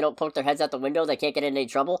as long as they don't poke their heads out the window, they can't get in any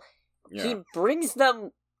trouble, he brings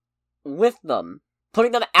them with them,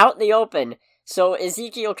 putting them out in the open, so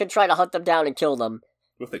Ezekiel can try to hunt them down and kill them.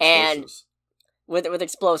 With explosives. with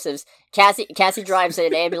explosives. Cassie drives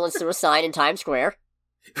an ambulance through a sign in Times Square.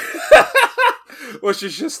 Which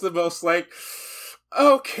is just the most, like,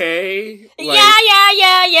 okay. Like...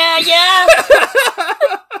 Yeah.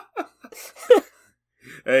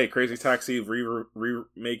 Hey, Crazy Taxi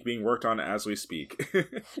remake being worked on as we speak.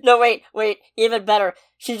 No, wait, even better.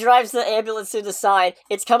 She drives the ambulance through the sign.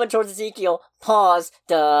 It's coming towards Ezekiel. Pause.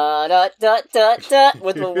 Da da da da da.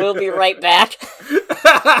 With the "We'll be right back."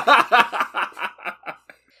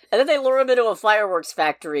 And then they lure him into a fireworks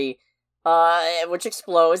factory, which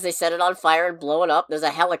explodes. They set it on fire and blow it up. There's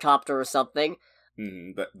a helicopter or something.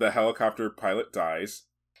 The helicopter pilot dies.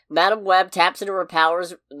 Madam Web taps into her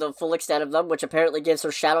powers, the full extent of them, which apparently gives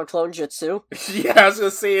her shadow clone jutsu. Yeah, I was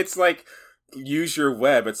gonna say, it's like, use your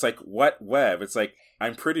web. It's like, what web? It's like,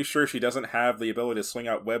 I'm pretty sure she doesn't have the ability to swing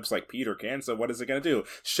out webs like Peter can, so what is it gonna do?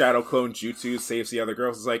 Shadow clone jutsu saves the other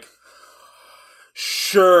girls. It's like,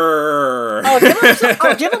 sure. I'll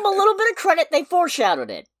give them a little bit of credit, they foreshadowed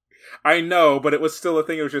it. I know, but it was still a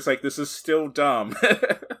thing. It was just like, this is still dumb.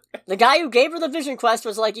 The guy who gave her the vision quest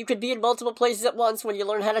was like, you could be in multiple places at once when you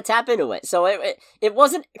learn how to tap into it. So it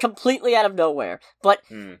wasn't completely out of nowhere. But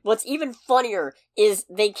what's even funnier is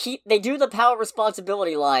they do the power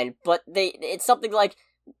responsibility line, but it's something like,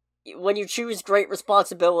 when you choose great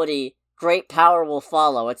responsibility, great power will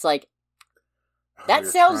follow. It's like, that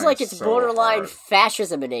sounds like it's so borderline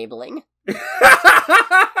fascism enabling.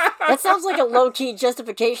 That sounds like a low-key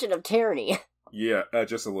justification of tyranny. Yeah,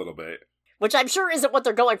 just a little bit. Which I'm sure isn't what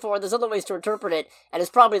they're going for, there's other ways to interpret it, and it's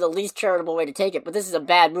probably the least charitable way to take it, but this is a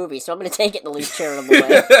bad movie, so I'm going to take it the least charitable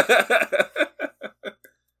way.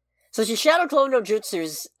 So she shadow cloned no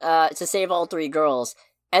jutsus to save all three girls,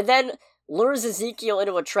 and then lures Ezekiel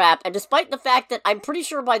into a trap, and despite the fact that I'm pretty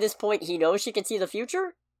sure by this point he knows she can see the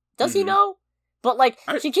future, does he know? But, like,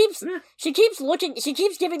 she keeps looking, she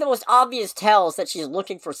keeps giving the most obvious tells that she's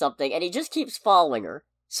looking for something, and he just keeps following her.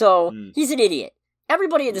 So, he's an idiot.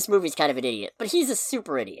 Everybody in this movie is kind of an idiot, but he's a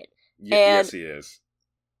super idiot. Yes, he is.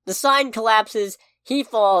 The sign collapses, he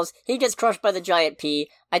falls, he gets crushed by the giant P.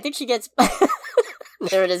 I think she gets...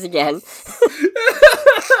 There it is again.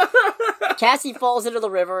 Cassie falls into the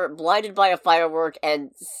river, blinded by a firework, and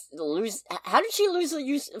How did she lose the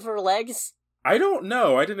use of her legs? I don't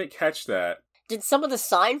know, I didn't catch that. Did some of the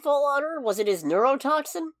sign fall on her? Was it his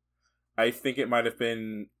neurotoxin? I think it might have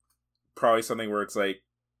been probably something where it's like,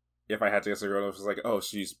 if I had to guess, a girl was like, oh,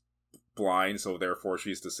 she's blind, so therefore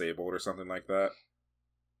she's disabled or something like that.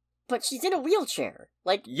 But she's in a wheelchair.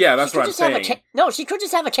 Like, yeah, that's what I'm saying. No, she could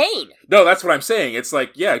just have a cane. No, that's what I'm saying. It's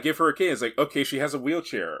like, yeah, give her a cane. It's like, okay, she has a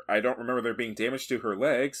wheelchair. I don't remember there being damage to her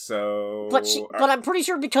legs, so... But I'm pretty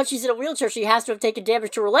sure because she's in a wheelchair, she has to have taken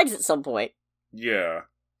damage to her legs at some point. Yeah.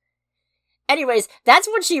 Anyways, that's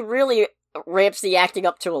when she really ramps the acting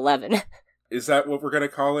up to 11. Is that what we're gonna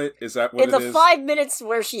call it? Is that what it is? In the 5 minutes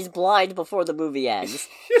where she's blind before the movie ends,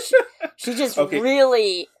 she just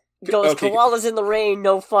really goes, koalas in the rain,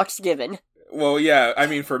 no fucks given. Well, yeah, I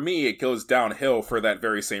mean, for me, it goes downhill for that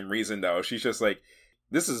very same reason, though. She's just like,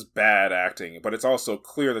 this is bad acting, but it's also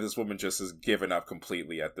clear that this woman just has given up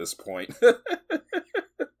completely at this point.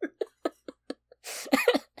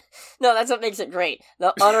 No, that's what makes it great.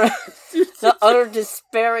 The utter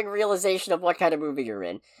despairing realization of what kind of movie you're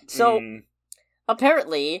in. So,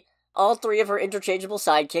 apparently, all three of her interchangeable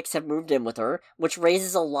sidekicks have moved in with her, which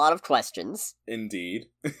raises a lot of questions. Indeed.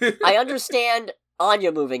 I understand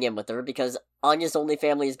Anya moving in with her, because Anya's only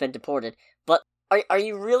family has been deported, but are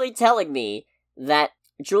you really telling me that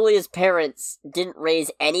Julia's parents didn't raise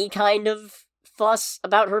any kind of fuss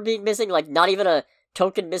about her being missing? Like, not even a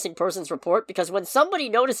token missing persons report? Because when somebody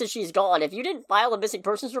notices she's gone, if you didn't file a missing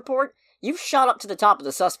persons report, you've shot up to the top of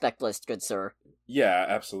the suspect list, good sir. Yeah,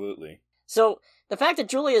 absolutely. So, the fact that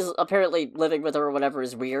Julia's apparently living with her or whatever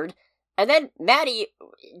is weird. And then, Maddie,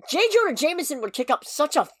 J. Jonah Jameson would kick up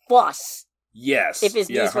such a fuss. Yes. If his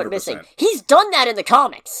niece went missing. He's done that in the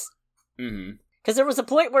comics. Mm-hmm. Because there was a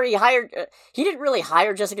point where he didn't really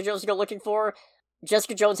hire Jessica Jones to go looking for her.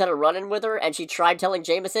 Jessica Jones had a run-in with her, and she tried telling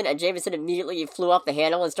Jameson, and Jameson immediately flew off the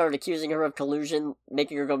handle and started accusing her of collusion,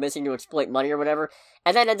 making her go missing to exploit money or whatever,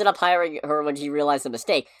 and then ended up hiring her when he realized the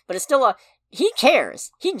mistake. But it's still he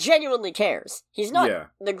cares. He genuinely cares. He's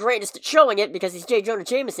not the greatest at showing it, because he's J. Jonah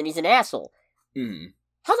Jameson. He's an asshole. Mm.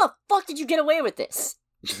 How the fuck did you get away with this?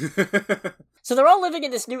 So they're all living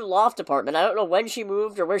in this new loft apartment. I don't know when she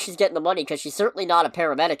moved or where she's getting the money, because she's certainly not a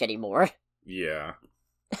paramedic anymore. Yeah.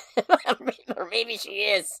 Or maybe she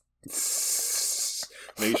is.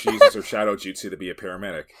 Maybe she uses her shadow jutsu to be a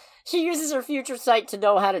paramedic. She uses her future sight to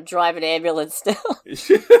know how to drive an ambulance still.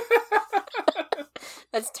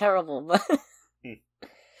 That's terrible. But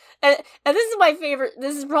And this is my favorite.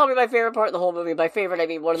 This is probably my favorite part of the whole movie. By favorite, I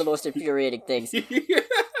mean one of the most infuriating things.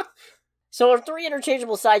 So our 3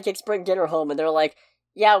 interchangeable sidekicks bring dinner home, and they're like,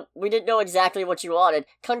 "Yeah, we didn't know exactly what you wanted.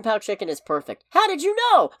 Kung Pao chicken is perfect. How did you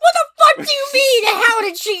know? What the fuck do you mean? How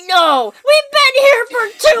did she know? We've been here for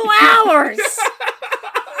 2 hours.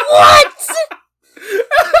 What?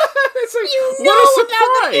 It's like, You know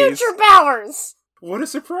about the future powers." What a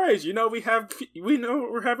surprise! We know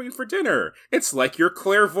what we're having for dinner. It's like you're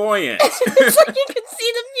clairvoyant. It's like you can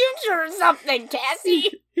see the future or something,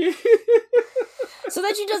 Cassie. So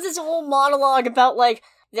then she does this whole monologue about, like,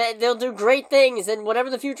 that they'll do great things and whatever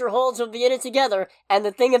the future holds, we'll be in it together. And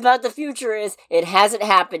the thing about the future is, it hasn't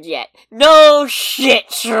happened yet. No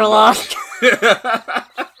shit, Sherlock. And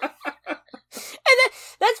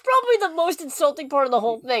that's probably the most insulting part of the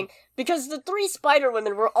whole thing, because the 3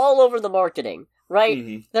 Spider-Women were all over the marketing, right?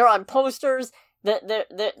 Mm-hmm. They're on posters. Like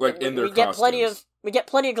in their costumes. We get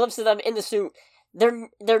plenty of glimpses of them in the suit. They're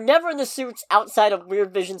never in the suits outside of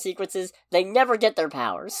weird vision sequences. They never get their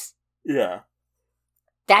powers. Yeah.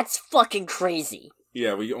 That's fucking crazy.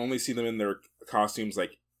 Yeah, we only see them in their costumes,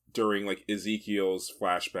 like, during, like, Ezekiel's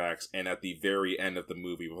flashbacks and at the very end of the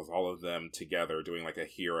movie with all of them together doing, like, a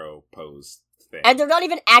hero pose thing. And they're not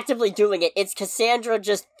even actively doing it. It's Cassandra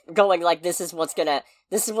just going, like, this is what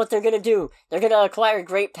they're gonna do. They're gonna acquire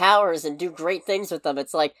great powers and do great things with them.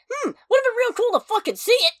 It's like, would have been real cool to fucking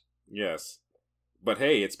see it! Yes. But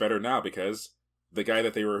hey, it's better now because the guy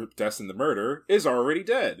that they were destined to murder is already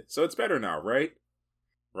dead. So it's better now, right?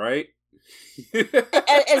 Right?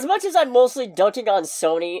 As much as I'm mostly dunking on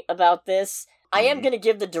Sony about this, I am going to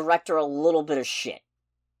give the director a little bit of shit.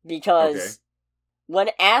 Because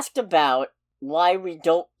when asked about why we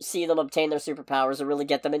don't see them obtain their superpowers or really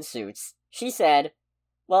get them in suits, she said,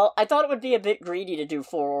 "Well, I thought it would be a bit greedy to do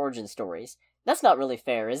 4 origin stories. That's not really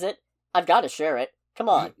fair, is it? I've got to share it. Come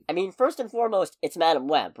on. I mean, first and foremost, it's Madam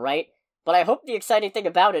Web, right? But I hope the exciting thing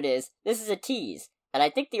about it is, this is a tease. And I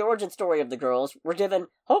think the origin story of the girls were given,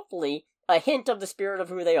 hopefully, a hint of the spirit of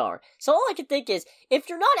who they are. So all I can think is, if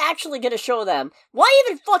you're not actually going to show them, why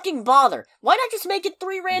even fucking bother? Why not just make it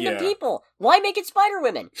 3 random people? Why make it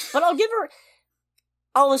Spider-Women? But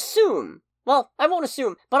I'll assume, well, I won't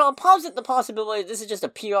assume, but I'll posit the possibility this is just a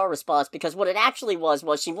PR response, because what it actually was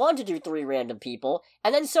she wanted to do 3 random people,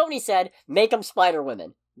 and then Sony said, make them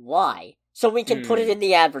Spider-Women. Why? So we can put it in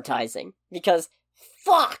the advertising. Because,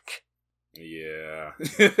 fuck! Yeah.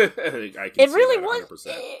 It really was.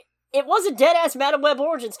 It was a dead-ass Madam Web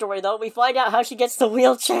origin story, though. We find out how she gets the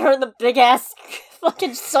wheelchair and the big-ass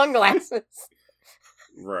fucking sunglasses.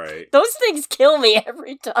 Right. Those things kill me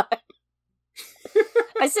every time.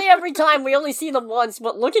 I say every time, we only see them once,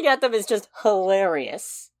 but looking at them is just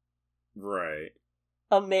hilarious. Right.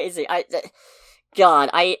 Amazing. I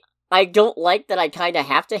don't like that I kinda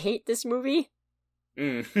have to hate this movie.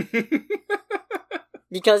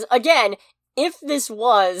 Because, again, if this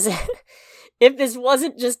wasn't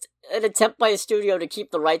just an attempt by a studio to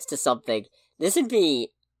keep the rights to something, this would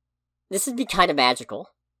be kinda magical.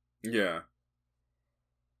 Yeah.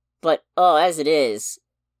 But, as it is,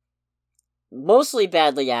 mostly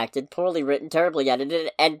badly acted, poorly written, terribly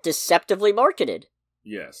edited, and deceptively marketed.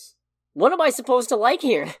 Yes. What am I supposed to like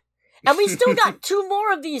here? And we still got 2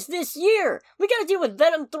 more of these this year! We gotta deal with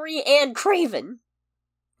Venom 3 and Kraven.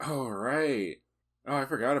 Oh, right. Oh, I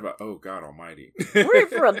forgot about... Oh, God almighty. We're in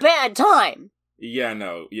for a bad time! Yeah,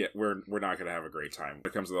 no. Yeah, we're not gonna have a great time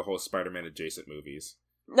when it comes to the whole Spider-Man adjacent movies.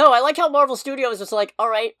 No, I like how Marvel Studios was like,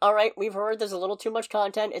 alright, we've heard there's a little too much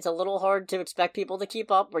content, it's a little hard to expect people to keep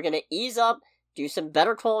up, we're gonna ease up, do some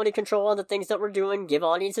better quality control on the things that we're doing, give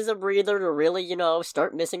audiences a breather to really,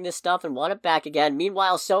 start missing this stuff and want it back again.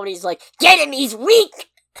 Meanwhile, Sony's like, get him, he's weak!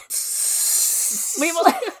 We will...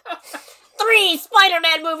 3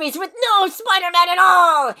 Spider-Man movies with no Spider-Man at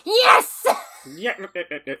all! Yes!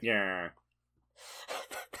 Yeah.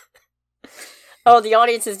 Oh, the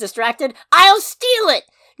audience is distracted? I'll steal it!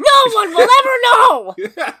 No one will ever know!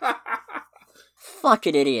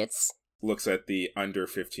 Fucking idiots. Looks at the under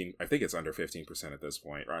 15... I think it's under 15% at this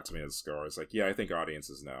point. Rotten Tomatoes score is like, yeah, I think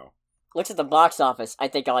audiences know. Looks at the box office. I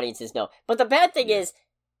think audiences know. But the bad thing is,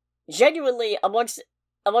 genuinely, amongst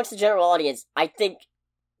the general audience, I think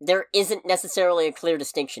there isn't necessarily a clear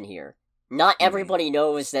distinction here. Not everybody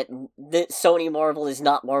knows that Sony Marvel is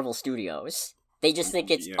not Marvel Studios. They just think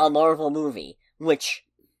it's a Marvel movie, which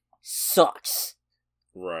sucks.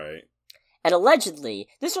 Right. And allegedly,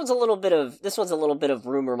 this one's a little bit of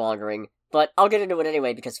rumor mongering, but I'll get into it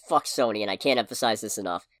anyway because fuck Sony, and I can't emphasize this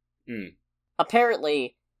enough.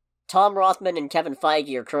 Apparently, Tom Rothman and Kevin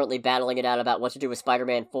Feige are currently battling it out about what to do with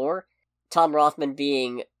Spider-Man 4. Tom Rothman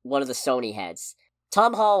being one of the Sony heads.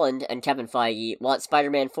 Tom Holland and Kevin Feige want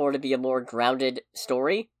Spider-Man 4 to be a more grounded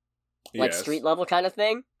story, like street level kind of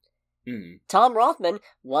thing. Tom Rothman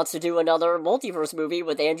wants to do another multiverse movie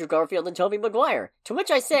with Andrew Garfield and Tobey Maguire, to which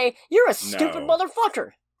I say, you're a stupid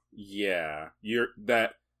motherfucker! Yeah,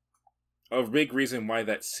 a big reason why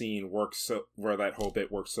that scene where that whole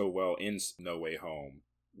bit worked so well in No Way Home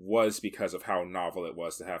was because of how novel it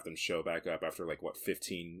was to have them show back up after,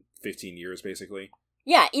 15 years, basically.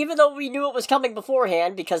 Yeah, even though we knew it was coming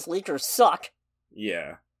beforehand, because leakers suck.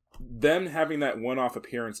 Yeah. Them having that one-off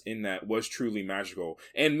appearance in that was truly magical,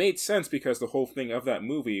 and made sense because the whole thing of that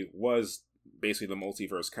movie was basically the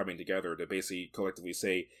multiverse coming together to basically collectively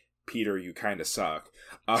say, Peter, you kinda suck.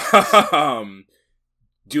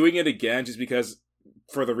 Doing it again just because,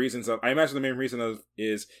 for the reasons of, I imagine the main reason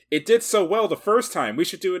is, it did so well the first time, we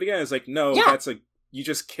should do it again. It's like, no, you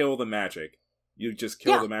just kill the magic. You just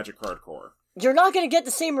kill the magic hardcore. You're not gonna get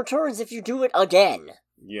the same returns if you do it again.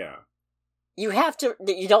 Yeah. You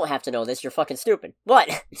don't have to know this, you're fucking stupid.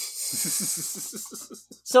 But,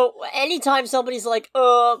 so, anytime somebody's like,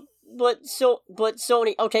 but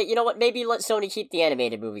Sony, okay, you know what, maybe let Sony keep the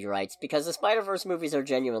animated movie rights, because the Spider-Verse movies are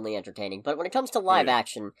genuinely entertaining, but when it comes to live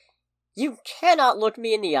action, you cannot look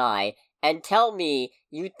me in the eye and tell me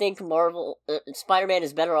you think Spider-Man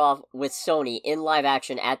is better off with Sony in live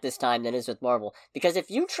action at this time than is with Marvel, because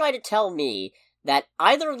if you try to tell me that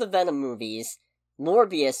either of the Venom movies,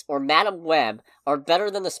 Morbius, or Madam Web are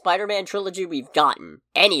better than the Spider-Man trilogy we've gotten,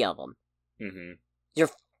 any of them,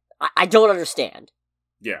 I don't understand.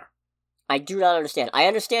 Yeah. I do not understand. I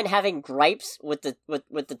understand having gripes with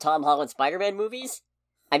the Tom Holland Spider-Man movies.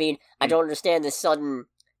 I mean, I don't understand this sudden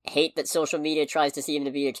hate that social media tries to seem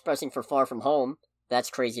to be expressing for Far From Home. That's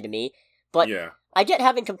crazy to me. But I get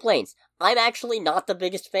having complaints. I'm actually not the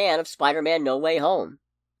biggest fan of Spider-Man No Way Home.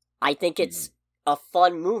 I think it's a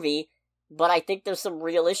fun movie, but I think there's some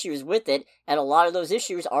real issues with it, and a lot of those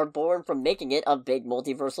issues are born from making it a big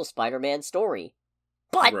multiversal Spider-Man story.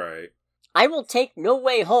 But I will take No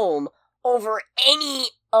Way Home over any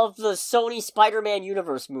of the Sony Spider-Man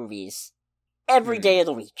universe movies every day of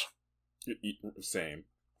the week. Same.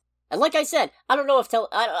 And like I said, I don't know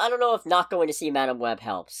if not going to see Madam Web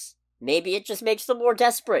helps. Maybe it just makes them more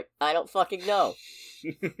desperate. I don't fucking know.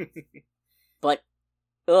 But,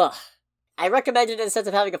 I recommend it in the sense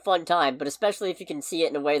of having a fun time, but especially if you can see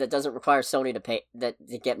it in a way that doesn't require Sony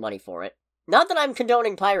to get money for it. Not that I'm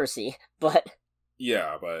condoning piracy, but...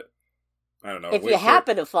 Yeah, but... I don't know. If you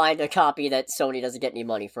happen to find a copy that Sony doesn't get any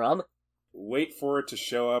money from... Wait for it to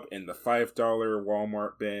show up in the $5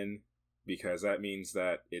 Walmart bin, because that means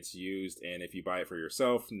that it's used, and if you buy it for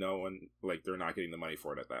yourself, no one... they're not getting the money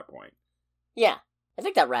for it at that point. Yeah, I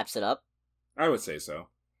think that wraps it up. I would say so.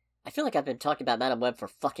 I feel like I've been talking about Madam Web for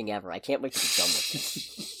fucking ever. I can't wait to be done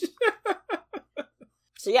with it.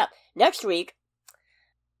 So yeah, next week,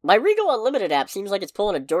 my Regal Unlimited app seems like it's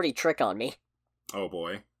pulling a dirty trick on me. Oh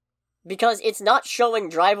boy. Because it's not showing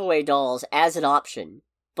drive-away dolls as an option.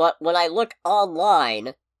 But when I look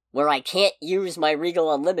online, where I can't use my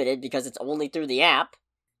Regal Unlimited because it's only through the app,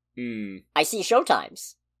 I see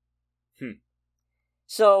showtimes.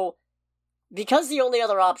 So, because the only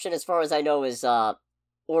other option, as far as I know, is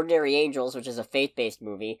Ordinary Angels, which is a faith-based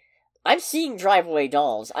movie, I'm seeing drive-away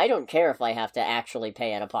dolls. I don't care if I have to actually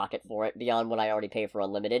pay out of pocket for it beyond what I already pay for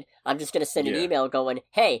Unlimited. I'm just going to send an email going,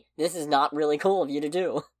 hey, this is not really cool of you to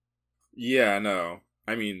do. Yeah, no.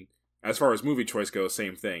 I mean, as far as movie choice goes,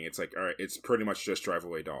 same thing. It's like, alright, it's pretty much just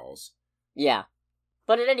drive-away dolls. Yeah.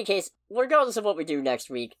 But in any case, regardless of what we do next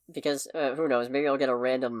week, because, who knows, maybe I'll get a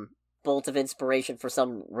random bolt of inspiration for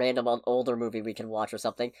some random older movie we can watch or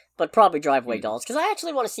something, but probably Drive-Away Dolls, because I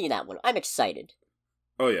actually want to see that one. I'm excited.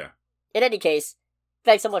 Oh, yeah. In any case,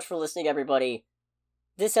 thanks so much for listening, everybody.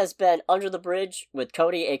 This has been Under the Bridge with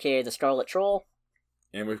Cody, aka the Scarlet Troll.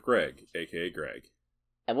 And with Greg, aka Greg.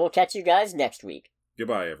 And we'll catch you guys next week.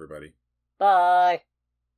 Goodbye, everybody. Bye.